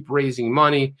let's keep raising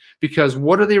money, because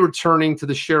what are they returning to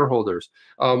the shareholders?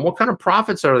 What kind of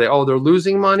profits are they? Oh, they're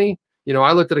losing money.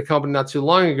 I looked at a company not too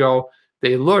long ago.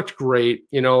 They looked great.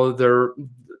 Their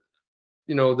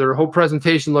whole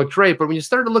presentation looked great. But when you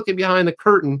started looking behind the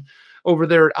curtain over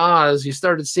there at Oz, you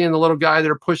started seeing the little guy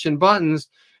there pushing buttons,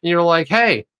 and you're like,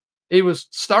 hey, he was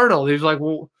startled. He was like,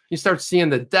 well, you start seeing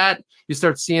the debt. You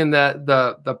start seeing that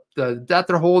the debt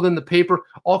they're holding, the paper,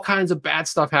 all kinds of bad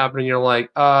stuff happening. You're like,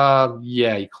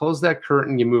 yeah, you close that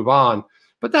curtain, you move on.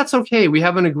 But that's okay. We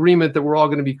have an agreement that we're all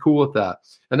going to be cool with that.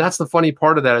 And that's the funny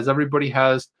part of that, is everybody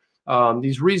has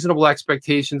these reasonable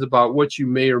expectations about what you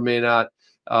may or may not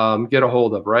get a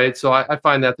hold of, right? So I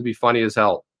find that to be funny as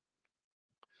hell.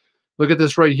 Look at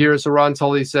this right here. So Ron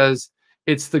Tully says,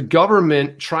 it's the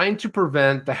government trying to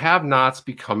prevent the have-nots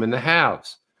becoming the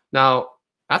haves. Now,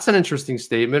 that's an interesting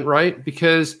statement, right?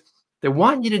 Because They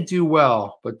want you to do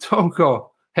well, but don't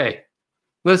go, hey,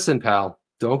 listen, pal,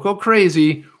 don't go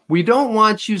crazy. We don't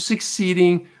want you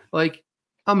succeeding like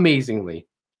amazingly.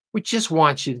 We just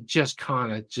want you to just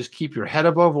kind of just keep your head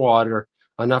above water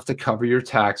enough to cover your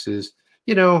taxes.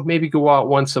 You know, maybe go out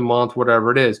once a month,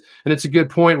 whatever it is. And it's a good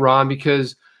point, Ron,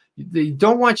 because they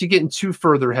don't want you getting too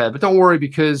further ahead. But don't worry,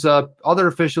 because other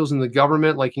officials in the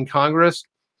government, like in Congress,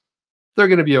 they're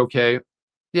going to be okay.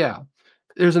 Yeah.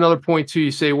 There's another point too.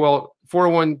 You say, well,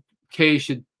 401k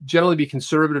should generally be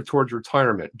conservative towards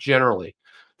retirement. Generally,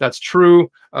 that's true.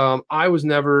 I was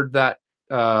never that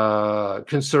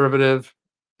conservative,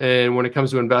 and when it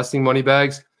comes to investing money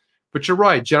bags, but you're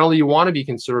right. Generally, you want to be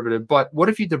conservative. But what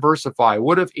if you diversify?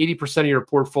 What if 80% of your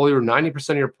portfolio or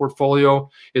 90% of your portfolio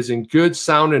is in good,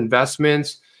 sound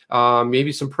investments?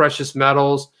 Maybe some precious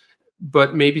metals,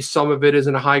 but maybe some of it is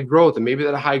in a high growth, and maybe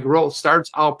that high growth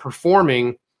starts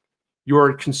outperforming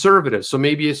your conservative. So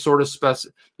maybe it's sort of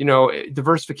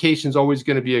diversification is always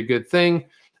going to be a good thing.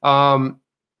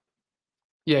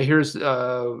 Yeah, here's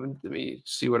let me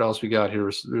see what else we got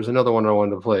here. There's another one I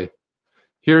wanted to play.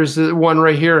 Here's the one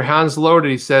right here. Hans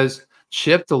Loaded. He says,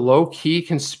 Chip, the low-key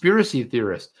conspiracy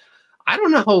theorist. I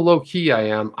don't know how low-key I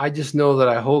am. I just know that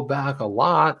I hold back a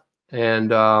lot.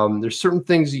 And there's certain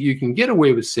things that you can get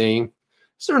away with saying,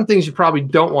 certain things you probably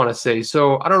don't want to say.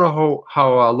 So I don't know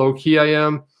how low-key I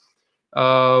am.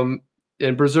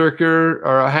 And Berserker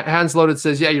or Hans Loaded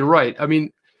says, yeah, you're right. I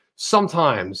mean,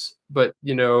 sometimes, but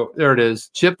you know, there it is.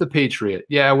 Chip the Patriot.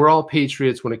 Yeah, we're all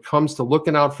patriots when it comes to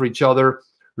looking out for each other,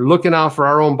 looking out for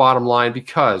our own bottom line,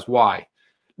 because why?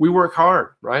 We work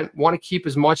hard, right? Want to keep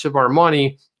as much of our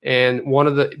money. And one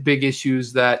of the big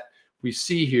issues that we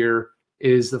see here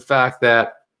is the fact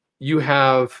that you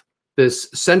have this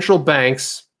central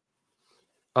banks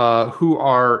who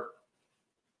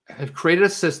have created a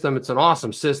system. It's an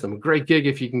awesome system, a great gig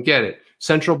if you can get it.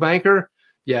 Central banker,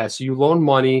 yes, you loan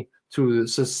money to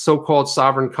this so-called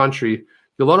sovereign country.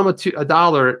 You loan them a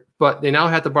dollar, but they now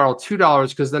have to borrow $2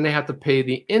 because then they have to pay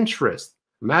the interest.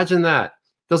 Imagine that.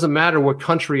 Doesn't matter what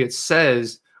country it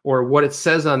says or what it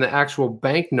says on the actual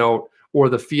banknote or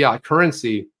the fiat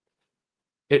currency.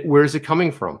 Where is it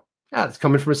coming from? Yeah, it's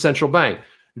coming from a central bank.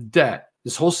 Debt.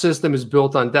 This whole system is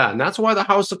built on debt. And that's why the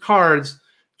house of cards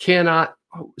cannot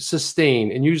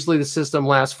sustain. And usually the system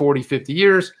lasts 40, 50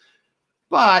 years,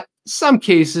 but some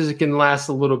cases it can last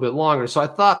a little bit longer. So I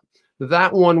thought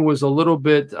that one was a little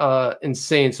bit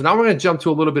insane. So now we're going to jump to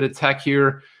a little bit of tech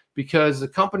here, because the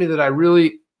company that I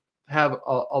really have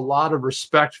a lot of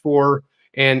respect for,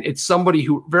 and it's somebody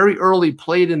who very early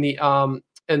played in the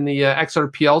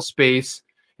XRPL space,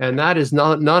 and that is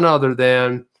none other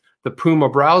than the Puma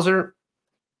browser.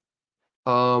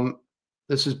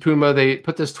 This is Puma. They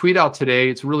put this tweet out today.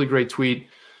 It's a really great tweet.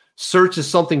 Search is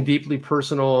something deeply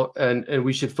personal, and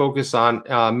we should focus on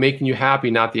making you happy,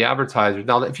 not the advertiser.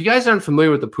 Now, if you guys aren't familiar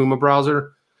with the Puma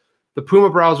browser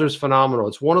is phenomenal.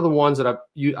 It's one of the ones that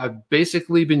I've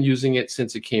basically been using it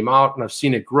since it came out, and I've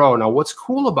seen it grow. Now, what's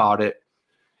cool about it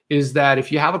is that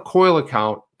if you have a Coil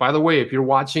account, by the way, if you're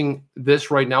watching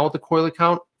this right now with the Coil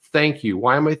account, thank you.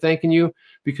 Why am I thanking you?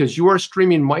 Because you are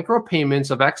streaming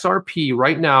micropayments of XRP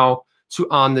right now to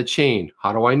on the chain.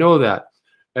 How do I know that?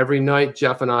 Every night,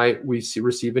 Jeff and I,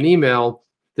 receive an email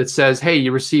that says, hey,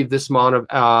 you received this amount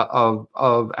of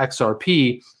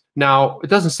XRP. Now, it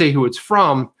doesn't say who it's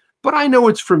from, but I know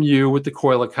it's from you with the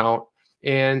Coil account.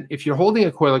 And if you're holding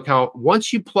a Coil account,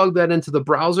 once you plug that into the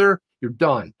browser, you're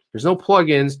done. There's no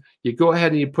plugins. You go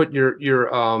ahead and you put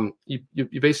you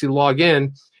basically log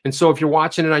in. And so if you're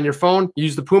watching it on your phone, you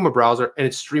use the Puma browser and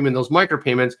it's streaming those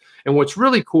micropayments. And what's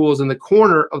really cool is in the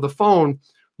corner of the phone,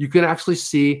 you can actually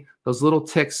see those little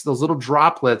ticks, those little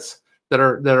droplets that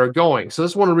are going. So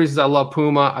this is one of the reasons I love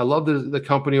Puma. I love the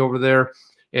company over there,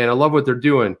 and I love what they're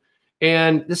doing.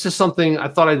 And this is something I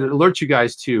thought I'd alert you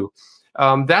guys to.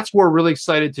 That's where we're really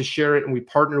excited to share it, and we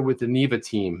partnered with the Neva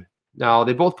team. Now,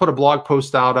 they both put a blog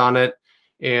post out on it,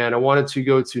 and I wanted to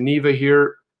go to Neva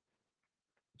here.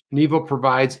 Neva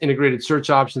provides integrated search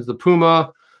options to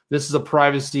Puma. This is a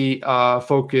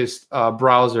privacy-focused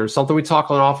browser, something we talk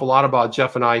an awful lot about,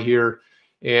 Jeff and I here.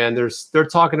 And they're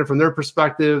talking it from their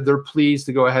perspective. They're pleased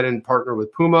to go ahead and partner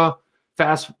with Puma.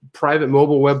 Fast, private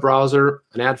mobile web browser,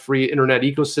 an ad-free internet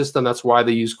ecosystem. That's why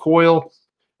they use Coil.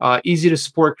 Easy to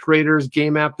support creators,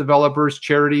 game app developers,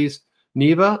 charities.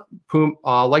 Neva,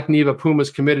 like Neva, Puma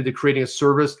is committed to creating a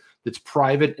service that's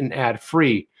private and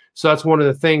ad-free. So that's one of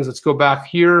the things. Let's go back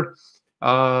here.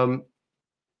 And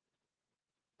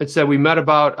It said we met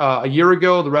about a year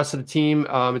ago. The rest of the team,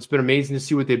 it's been amazing to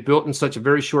see what they built in such a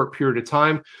very short period of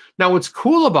time. Now, what's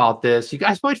cool about this, you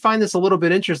guys might find this a little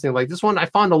bit interesting. Like this one, I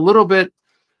found a little bit,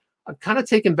 I'm kind of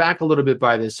taken back a little bit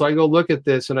by this. So I go look at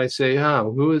this and I say,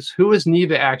 oh, who is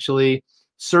Neva actually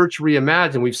search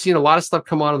reimagined? We've seen a lot of stuff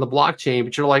come out on the blockchain,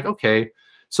 but you're like, okay,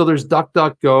 so there's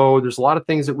DuckDuckGo. There's a lot of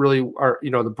things that really are, you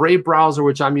know, the Brave browser,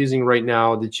 which I'm using right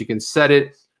now, that you can set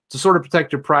it to sort of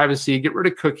protect your privacy, get rid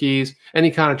of cookies, any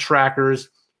kind of trackers.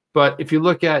 But if you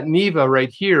look at Neva right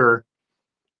here,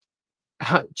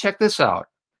 check this out.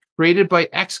 Created by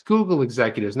ex-Google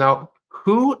executives. Now,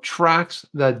 who tracks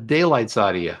the daylights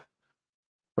out of you,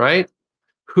 right?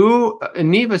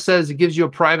 Neva says it gives you a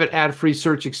private ad-free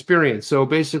search experience. So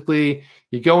basically,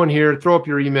 you go in here, throw up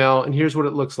your email, and here's what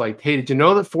it looks like. Hey, did you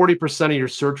know that 40% of your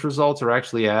search results are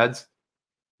actually ads?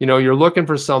 You know, you're looking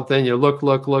for something, you look,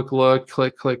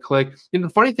 click, click, click. And the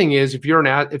funny thing is, if you're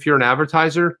an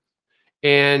advertiser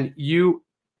and you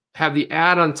have the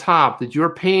ad on top that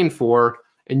you're paying for,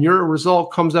 and your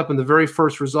result comes up in the very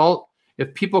first result,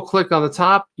 if people click on the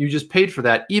top, you just paid for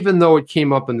that, even though it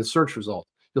came up in the search result.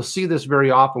 You'll see this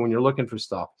very often when you're looking for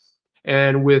stuff.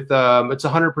 And with it's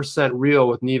 100% real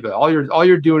with Neva. All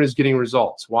you're doing is getting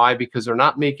results. Why? Because they're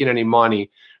not making any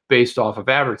money based off of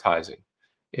advertising.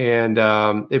 And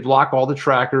they block all the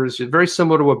trackers. It's very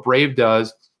similar to what Brave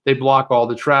does. They block all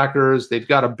the trackers. They've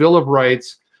got a bill of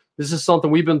rights. This is something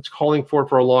we've been calling for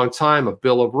a long time, a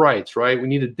bill of rights, right? We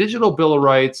need a digital bill of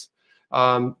rights,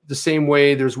 the same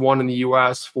way there's one in the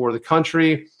US for the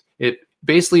country. It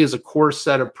basically is a core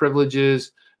set of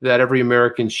privileges that every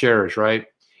American shares, right?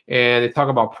 And they talk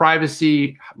about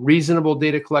privacy, reasonable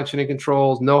data collection and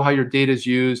controls, know how your data is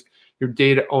used, your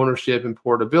data ownership and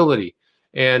portability.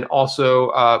 And also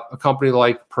a company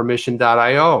like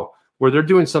permission.io, where they're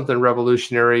doing something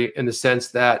revolutionary in the sense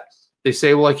that they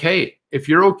say, well, like, hey, if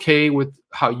you're okay with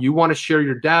how you want to share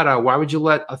your data, why would you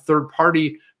let a third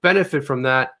party benefit from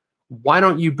that? Why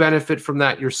don't you benefit from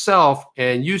that yourself?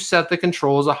 And you set the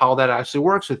controls of how that actually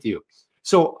works with you.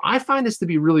 So I find this to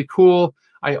be really cool.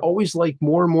 I always like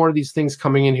more and more of these things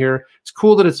coming in here. It's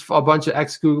cool that it's a bunch of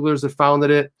ex-Googlers that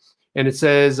founded it. And it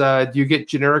says, do you get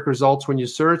generic results when you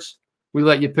search? We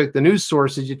let you pick the news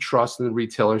sources you trust and the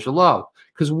retailers you love.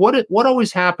 Because what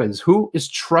always happens? Who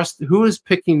is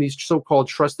picking these so-called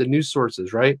trusted news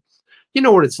sources, right? You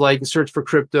know what it's like. You search for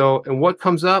crypto, and what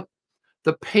comes up?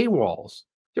 The paywalls.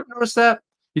 You ever notice that?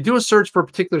 You do a search for a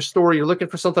particular story. You're looking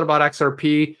for something about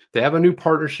XRP. They have a new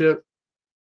partnership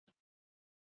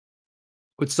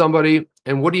with somebody,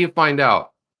 and what do you find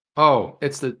out? Oh,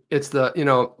 it's the you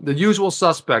know, the usual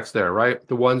suspects there, right?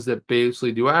 The ones that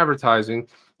basically do advertising.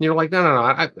 And you're like, no,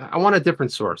 I want a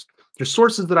different source. There's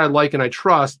sources that I like and I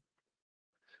trust.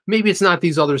 Maybe it's not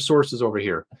these other sources over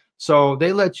here. So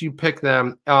they let you pick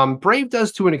them. Brave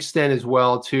does to an extent as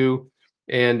well too.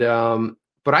 And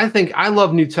but I think I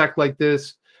love new tech like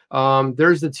this.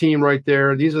 There's the team right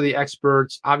there. These are the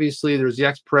experts. Obviously, there's the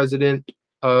ex-president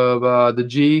of the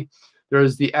G.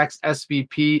 There's the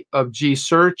ex-SVP of G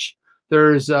Search.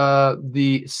 There's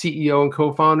the CEO and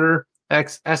co-founder,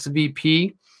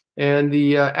 ex-SVP, and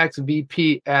the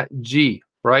ex-VP at G,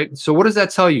 right? So what does that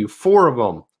tell you? 4 of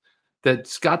them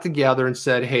that's got together and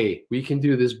said, hey, we can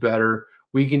do this better.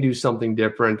 We can do something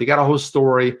different. They got a whole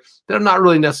story that I'm not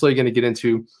really necessarily going to get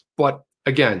into. But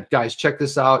again, guys, check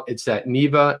this out. It's at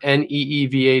Neeva,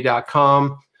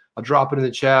 Neeva.com. I'll drop it in the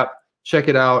chat. Check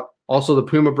it out. Also, the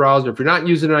Puma browser. If you're not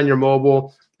using it on your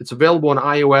mobile, it's available on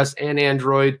iOS and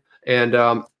Android. And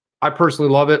I personally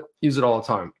love it. Use it all the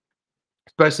time,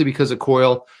 especially because of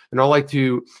Coil. And I like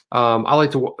to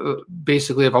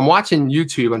basically, if I'm watching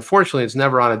YouTube, unfortunately, it's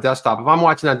never on a desktop. If I'm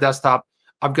watching on desktop,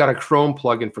 I've got a Chrome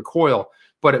plugin for Coil,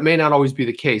 but it may not always be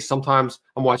the case. Sometimes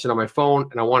I'm watching on my phone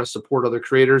and I want to support other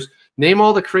creators. Name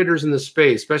all the creators in the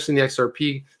space, especially in the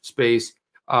XRP space.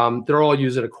 They're all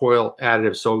using a Coil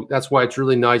additive. So that's why it's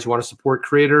really nice. You want to support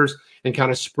creators and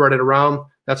kind of spread it around.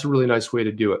 That's a really nice way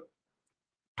to do it.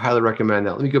 I highly recommend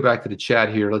that. Let me go back to the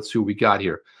chat here. Let's see what we got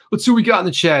here. Let's see what we got in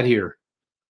the chat here.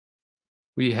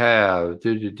 We have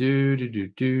vlogs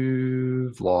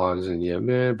and yeah,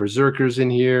 man, berserkers in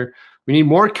here. We need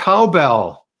more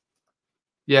cowbell.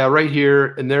 Yeah, right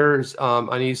here. And there's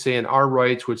Anise saying our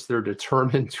rights, which they're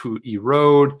determined to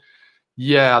erode.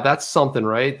 Yeah, that's something,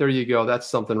 right? There you go. That's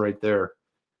something right there.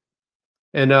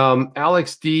 And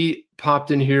Alex D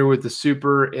popped in here with the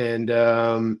super.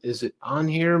 And is it on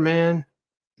here, man?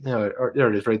 No, there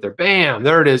it is right there. Bam,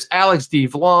 there it is. Alex D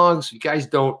Vlogs. You guys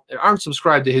aren't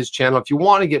subscribed to his channel. If you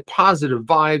want to get positive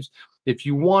vibes, if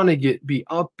you want to be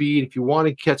upbeat, if you want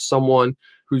to catch someone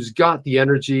who's got the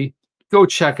energy, Go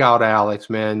check out Alex,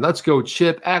 man. Let's go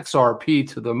chip XRP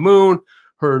to the moon.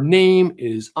 Her name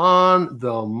is on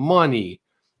the money.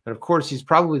 And of course, he's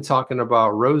probably talking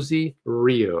about Rosie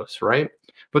Rios, right?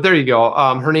 But there you go.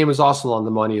 Her name is also on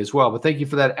the money as well. But thank you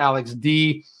for that, Alex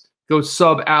D. Go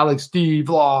sub Alex D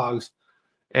Vlogs.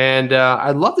 And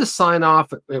I'd love to sign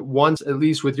off at once, at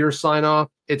least with your sign off.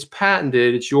 It's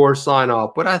patented. It's your sign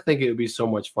off. But I think it would be so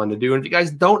much fun to do. And if you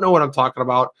guys don't know what I'm talking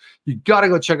about, you got to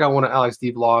go check out one of Alex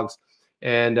D Vlogs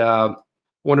and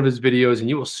one of his videos, and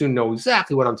you will soon know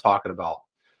exactly what I'm talking about.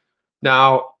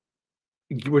 Now,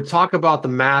 we talk about the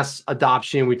mass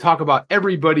adoption. We talk about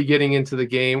everybody getting into the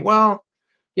game. Well,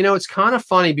 you know, it's kind of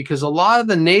funny because a lot of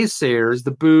the naysayers,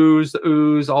 the boos, the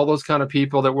oohs, all those kind of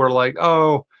people that were like,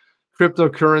 oh,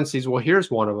 cryptocurrencies. Well,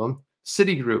 here's one of them.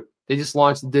 Citigroup. They just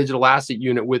launched the digital asset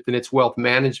unit within its wealth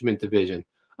management division.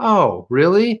 Oh,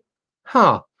 really?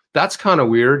 Huh. That's kind of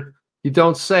weird. You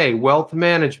don't say. Wealth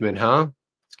management, huh?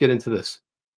 Let's get into this.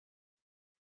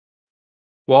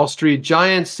 Wall Street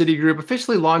giant Citigroup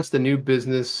officially launched the new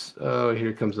business. Oh,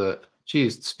 here comes a,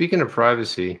 geez, speaking of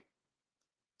privacy,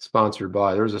 sponsored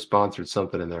by, there was a sponsored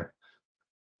something in there.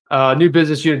 New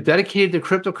business unit dedicated to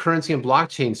cryptocurrency and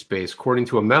blockchain space, according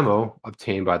to a memo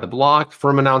obtained by the block.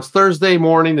 Firm announced Thursday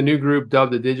morning the new group,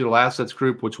 dubbed the Digital Assets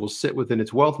Group, which will sit within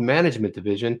its wealth management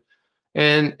division.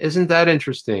 And isn't that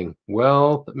interesting?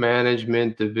 Wealth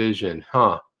management division,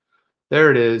 huh?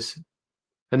 There it is.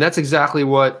 And that's exactly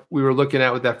what we were looking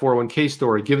at with that 401k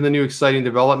story. Given the new exciting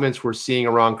developments we're seeing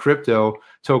around crypto,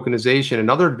 tokenization,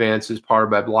 and other advances powered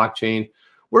by blockchain,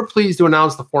 we're pleased to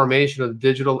announce the formation of the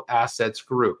Digital Assets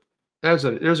Group. There's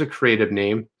a creative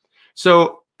name.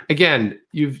 So again,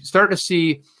 you've started to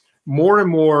see more and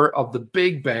more of the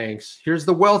big banks. Here's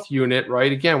the wealth unit,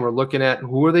 right? Again, we're looking at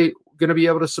who are they going to be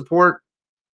able to support?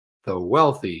 The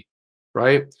wealthy,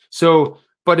 right? So,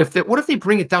 but what if they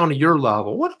bring it down to your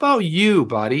level? What about you,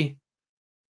 buddy?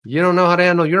 You don't know how to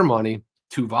handle your money.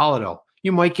 Too volatile.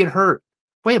 You might get hurt.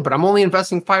 Wait, but I'm only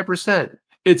investing 5%.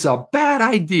 It's a bad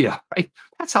idea, right?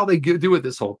 That's how they do with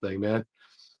this whole thing, man.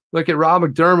 Look at Rob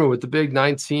McDermott with the big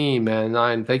 19, man.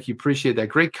 9. Thank you. Appreciate that.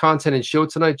 Great content and show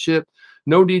tonight, Chip.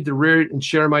 No need to read and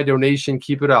share my donation.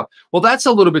 Keep it up. Well, that's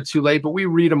a little bit too late, but we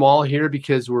read them all here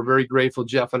because we're very grateful,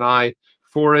 Jeff and I,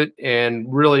 for it, and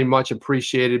really much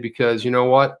appreciated because you know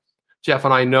what? Jeff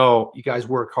and I know you guys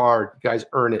work hard. You guys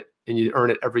earn it, and you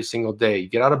earn it every single day. You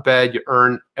get out of bed, you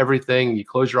earn everything. You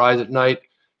close your eyes at night.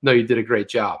 No, you did a great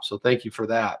job. So thank you for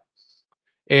that.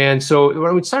 And so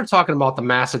when we start talking about the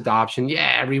mass adoption,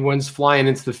 yeah, everyone's flying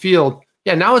into the field.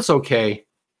 Yeah, now it's okay,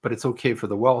 but it's okay for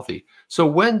the wealthy. So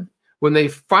when they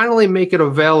finally make it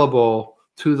available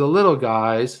to the little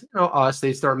guys, you know, us,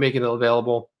 they start making it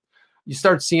available. You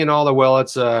start seeing all the, well,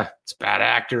 it's bad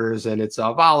actors and it's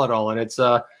volatile and it's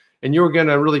and you're going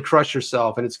to really crush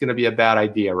yourself and it's going to be a bad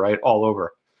idea, right? All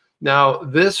over. Now,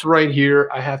 this right here,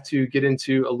 I have to get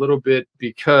into a little bit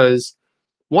because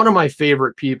one of my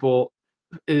favorite people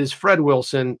is Fred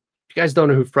Wilson. If you guys don't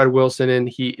know who Fred Wilson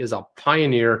is, he is a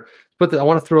pioneer. But I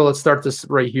want to let's start this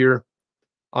right here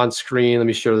on screen. Let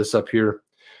me show this up here.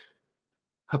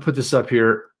 I'll put this up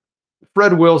here.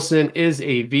 Fred Wilson is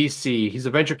a VC. He's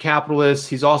a venture capitalist.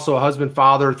 He's also a husband,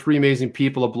 father, 3 amazing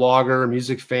people, a blogger, a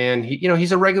music fan.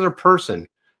 He's a regular person.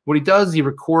 What he does, he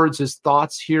records his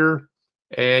thoughts here,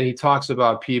 and he talks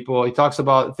about people. He talks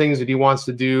about things that he wants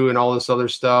to do and all this other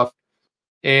stuff.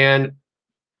 And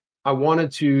I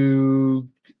want to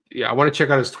check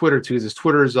out his Twitter too, because his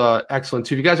Twitter is excellent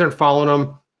too. If you guys aren't following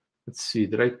him, let's see.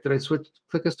 Did I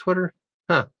click his Twitter?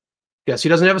 Huh. Yes, he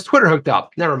doesn't have his Twitter hooked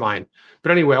up. Never mind.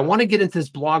 But anyway, I want to get into this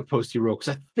blog post he wrote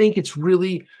because I think it's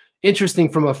really interesting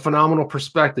from a phenomenal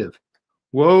perspective.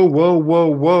 Whoa, whoa, whoa,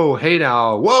 whoa. Hey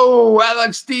now. Whoa,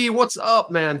 Alex D, what's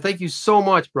up, man? Thank you so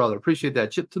much, brother. Appreciate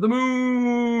that. Chip to the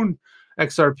moon.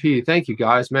 XRP. Thank you,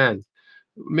 guys, man.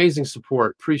 Amazing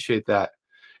support. Appreciate that.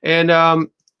 And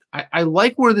I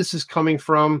like where this is coming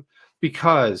from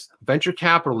because venture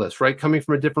capitalists, right, coming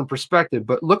from a different perspective.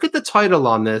 But look at the title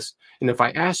on this. And if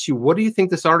I ask you, what do you think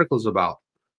this article is about?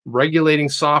 Regulating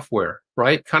software,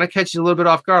 right? Kind of catches you a little bit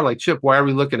off guard. Like, Chip, why are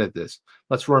we looking at this?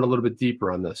 Let's run a little bit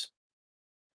deeper on this.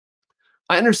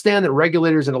 I understand that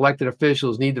regulators and elected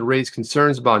officials need to raise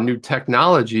concerns about new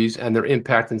technologies and their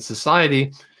impact in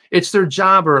society. It's their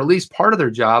job, or at least part of their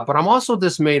job. But I'm also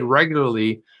dismayed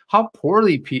regularly how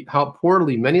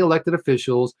poorly many elected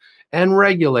officials and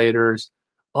regulators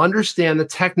understand the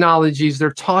technologies they're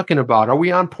talking about. Are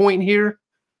we on point here?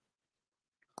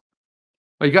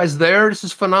 Are you guys there? This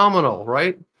is phenomenal,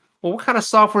 right? Well, what kind of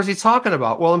software is he talking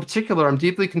about? Well, in particular, I'm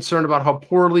deeply concerned about how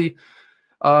poorly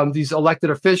these elected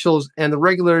officials and the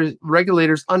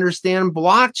regulators understand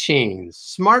blockchains,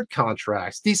 smart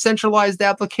contracts, decentralized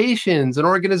applications, and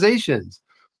organizations.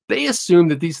 They assume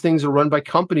that these things are run by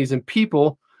companies and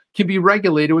people can be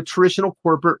regulated with traditional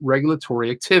corporate regulatory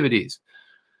activities.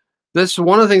 This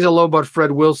one of the things I love about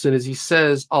Fred Wilson is he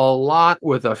says a lot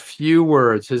with a few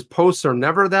words. His posts are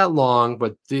never that long,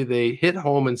 but they hit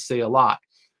home and say a lot.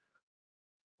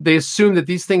 They assume that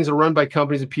these things are run by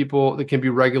companies and people that can be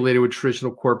regulated with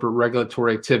traditional corporate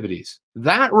regulatory activities.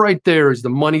 That right there is the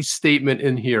money statement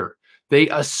in here. They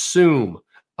assume.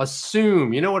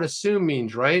 You know what assume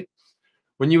means, right?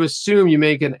 When you assume, you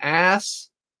make an ass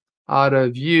out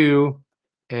of you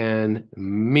and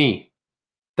me.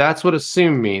 That's what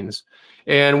assume means.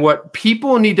 And what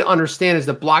people need to understand is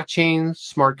that blockchains,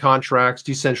 smart contracts,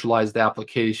 decentralized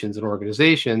applications, and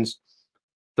organizations,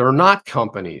 they're not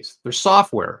companies, they're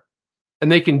software,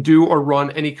 and they can do or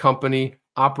run any company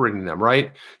operating them,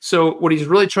 right? So what he's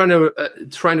really trying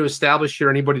to establish here,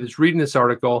 anybody that's reading this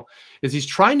article, is he's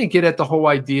trying to get at the whole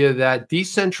idea that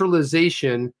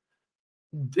decentralization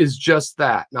is just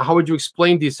that. Now, how would you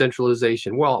explain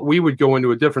decentralization? Well, we would go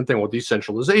into a different thing. Well,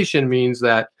 decentralization means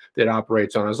that it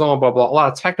operates on its own, blah, blah, a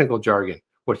lot of technical jargon.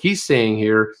 What he's saying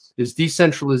here is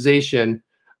decentralization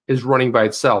is running by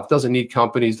itself, doesn't need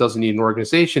companies, doesn't need an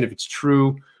organization if it's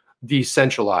true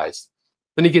decentralized.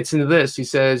 Then he gets into this. He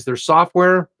says there's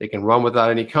software, they can run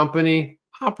without any company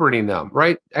operating them,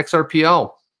 right?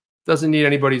 XRPL doesn't need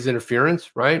anybody's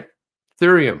interference, right?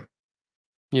 Ethereum,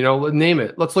 you know, name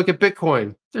it. Let's look at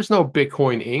Bitcoin. There's no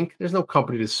Bitcoin Inc. There's no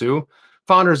company to sue.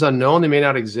 Founders unknown, they may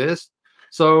not exist.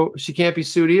 So she can't be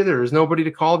sued either. There's nobody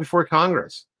to call before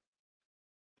Congress.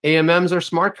 AMMs are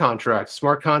smart contracts.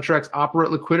 Smart contracts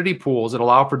operate liquidity pools that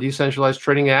allow for decentralized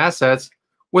trading assets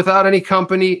without any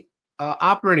company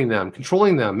operating them,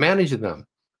 controlling them, managing them.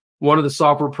 One of the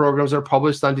software programs are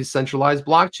published on decentralized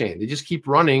blockchain. They just keep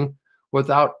running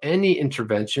without any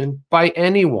intervention by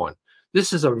anyone.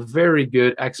 This is a very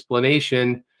good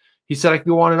explanation. He said, I can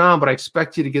go on and on, but I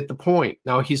expect you to get the point.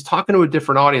 Now, he's talking to a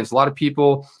different audience. A lot of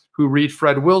people who read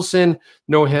Fred Wilson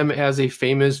know him as a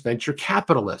famous venture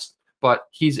capitalist, but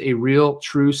he's a real,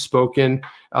 true spoken,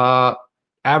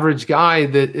 average guy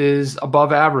that is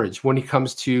above average when he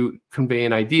comes to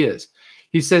conveying ideas.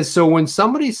 He says, so when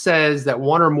somebody says that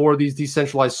one or more of these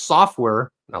decentralized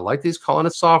software, and I like these calling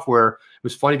it software, it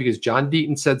was funny because John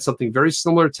Deaton said something very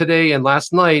similar today and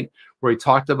last night where he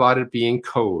talked about it being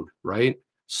code, right?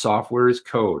 Software is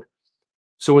code.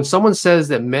 So when someone says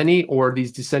that many or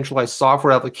these decentralized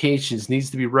software applications needs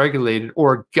to be regulated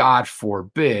or, God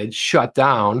forbid, shut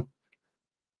down,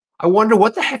 I wonder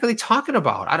what the heck are they talking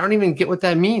about? I don't even get what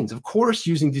that means. Of course,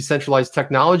 using decentralized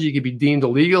technology could be deemed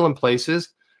illegal in places.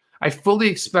 I fully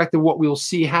expect that what we'll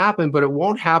see happen, but it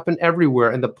won't happen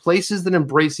everywhere. And the places that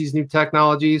embrace these new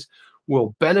technologies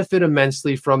will benefit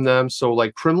immensely from them. So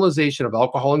like criminalization of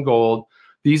alcohol and gold,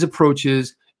 these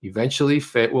approaches eventually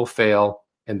will fail,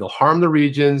 and they'll harm the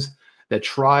regions that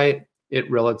try it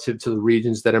relative to the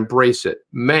regions that embrace it.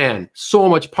 Man, so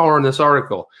much power in this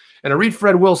article. And I read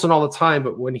Fred Wilson all the time,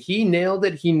 but when he nailed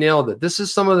it, he nailed it. This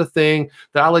is some of the thing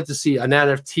that I like to see an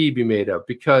NFT be made of,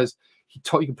 because you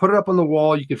can put it up on the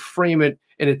wall, you could frame it,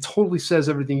 and it totally says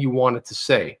everything you want it to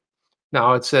say.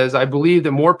 Now it says, I believe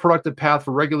the more productive path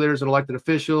for regulators and elected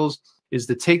officials is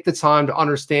to take the time to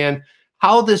understand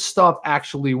how this stuff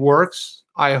actually works,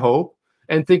 I hope,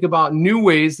 and think about new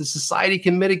ways that society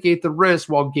can mitigate the risk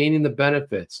while gaining the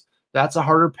benefits. That's a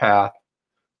harder path,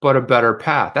 but a better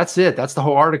path. That's it. That's the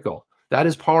whole article. That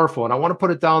is powerful. And I want to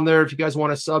put it down there. If you guys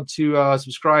want to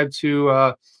subscribe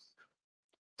to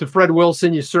Fred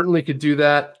Wilson, you certainly could do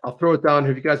that. I'll throw it down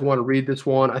here if you guys want to read this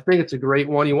one. I think it's a great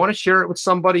one. You want to share it with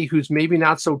somebody who's maybe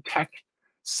not so tech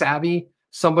savvy,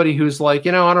 somebody who's like,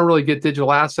 you know, I don't really get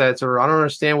digital assets, or I don't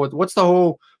understand what's the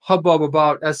whole hubbub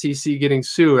about SEC getting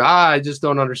sued. I just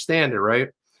don't understand it, right?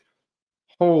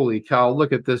 Holy cow,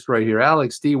 look at this right here.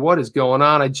 Alex D, what is going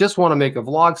on? I just want to make a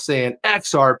vlog saying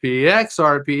XRP,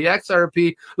 XRP,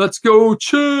 XRP. Let's go,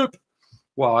 Chip.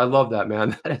 Wow, I love that,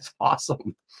 man. That is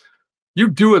awesome. You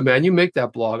do it, man. You make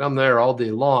that blog. I'm there all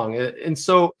day long. And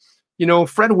so, you know,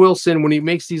 Fred Wilson, when he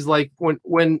makes these, like,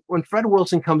 when Fred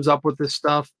Wilson comes up with this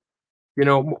stuff, you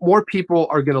know, more people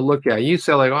are going to look at it. You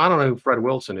say, like, oh, I don't know who Fred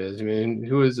Wilson is. I mean,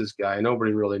 who is this guy?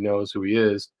 Nobody really knows who he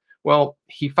is. Well,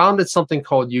 he founded something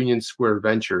called Union Square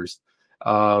Ventures.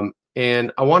 And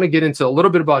I want to get into a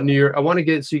little bit about New York. I want to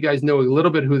get so you guys know a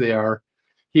little bit who they are.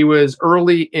 He was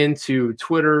early into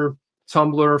Twitter,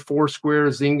 Tumblr, Foursquare,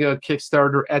 Zynga,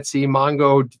 Kickstarter, Etsy,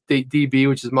 MongoDB,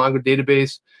 which is Mongo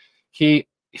database. He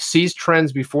sees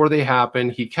trends before they happen.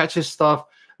 He catches stuff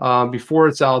before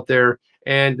it's out there.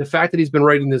 And the fact that he's been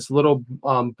writing this little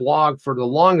blog for the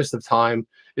longest of time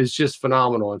is just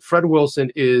phenomenal. And Fred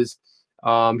Wilson is,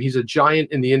 he's a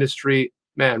giant in the industry.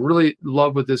 Man, really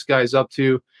love what this guy's up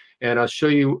to. And I'll show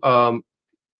you, I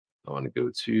want to go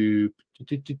to, I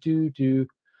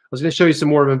was going to show you some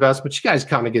more of investment. You guys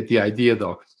kind of get the idea,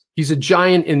 though. He's a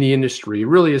giant in the industry. He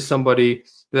really is somebody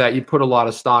that you put a lot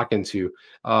of stock into.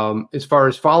 As far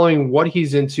as following what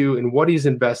he's into and what he's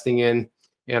investing in,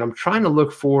 and I'm trying to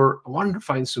look for, I wanted to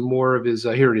find some more of his,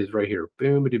 here it is right here.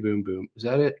 Boom, boom, boom. Is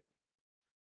that it?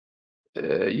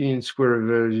 Union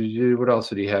Square, what else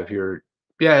did he have here?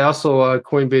 Yeah, also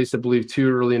Coinbase, I believe, too,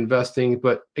 early investing.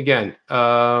 But again,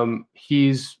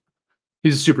 he's a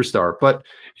superstar. But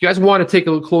if you guys want to take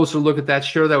a closer look at that,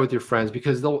 share that with your friends,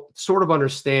 because they'll sort of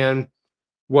understand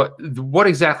what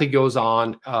exactly goes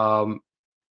on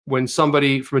when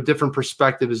somebody from a different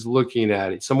perspective is looking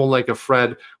at it. Someone like a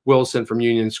Fred Wilson from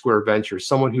Union Square Ventures,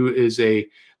 someone who is a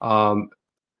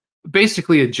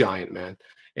basically a giant, man.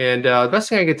 And the best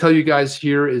thing I can tell you guys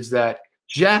here is that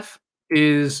Jeff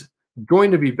is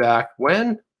going to be back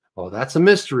when? Oh, that's a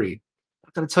mystery. I'm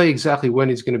not going to tell you exactly when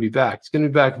he's going to be back. He's going to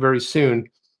be back very soon.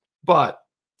 But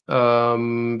here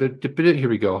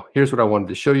we go. Here's what I wanted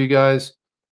to show you guys.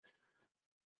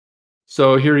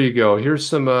 So here you go. Here's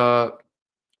some of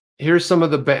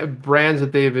the brands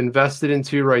that they've invested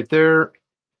into right there.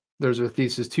 There's a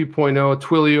Thesis 2.0,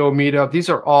 Twilio, Meetup. These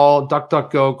are all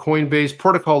DuckDuckGo, Coinbase,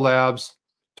 Protocol Labs,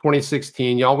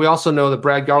 2016. Y'all, we also know that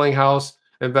Brad Garlinghouse,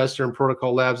 investor in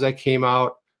Protocol Labs, that came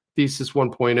out. Thesis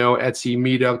 1.0, Etsy,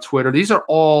 Meetup, Twitter. These are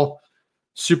all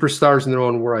superstars in their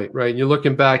own right, right? You're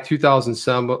looking back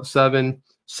 2007,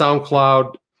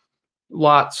 SoundCloud,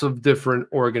 lots of different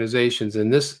organizations.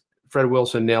 And this Fred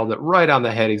Wilson nailed it right on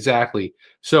the head exactly.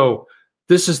 So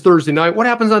this is Thursday night. What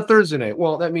happens on Thursday night?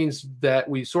 Well, that means that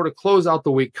we sort of close out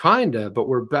the week, kinda, but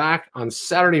we're back on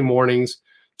Saturday mornings.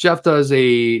 Jeff does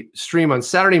a stream on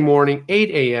Saturday morning,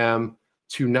 8 a.m.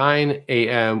 to 9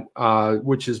 a.m.,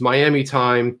 which is Miami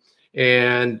time.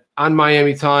 And on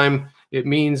Miami time, it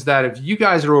means that if you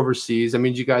guys are overseas, that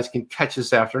means you guys can catch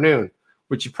this afternoon,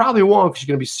 which you probably won't because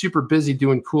you're going to be super busy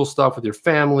doing cool stuff with your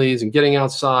families and getting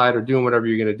outside or doing whatever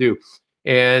you're going to do.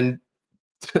 And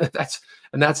that's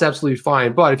absolutely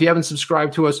fine. But if you haven't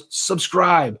subscribed to us,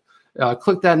 subscribe.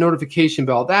 Click that notification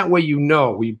bell. That way you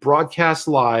know we broadcast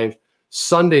live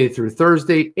Sunday through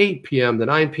Thursday, 8 p.m. to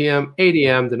 9 p.m., 8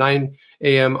 a.m. to 9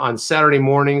 a.m. on Saturday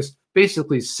mornings,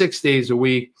 basically 6 days a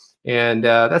week. And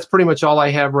that's pretty much all I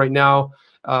have right now.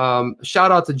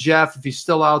 Shout out to Jeff if he's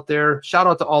still out there. Shout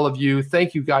out to all of you.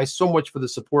 Thank you guys so much for the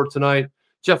support tonight.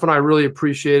 Jeff and I really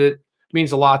appreciate it. It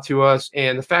means a lot to us.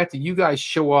 And the fact that you guys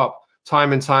show up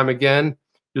time and time again,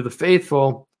 you're the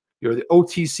faithful, you're the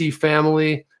OTC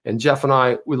family, and Jeff and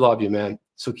I, we love you, man.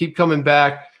 So keep coming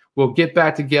back. We'll get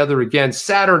back together again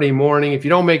Saturday morning. If you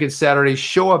don't make it Saturday,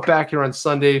 show up back here on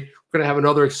Sunday. We're going to have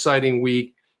another exciting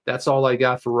week. That's all I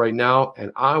got for right now,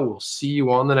 and I will see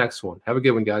you on the next one. Have a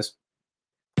good one, guys.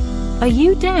 Are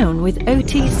you down with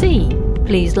OTC?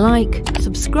 Please like,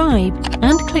 subscribe,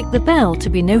 and click the bell to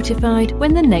be notified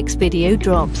when the next video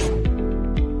drops.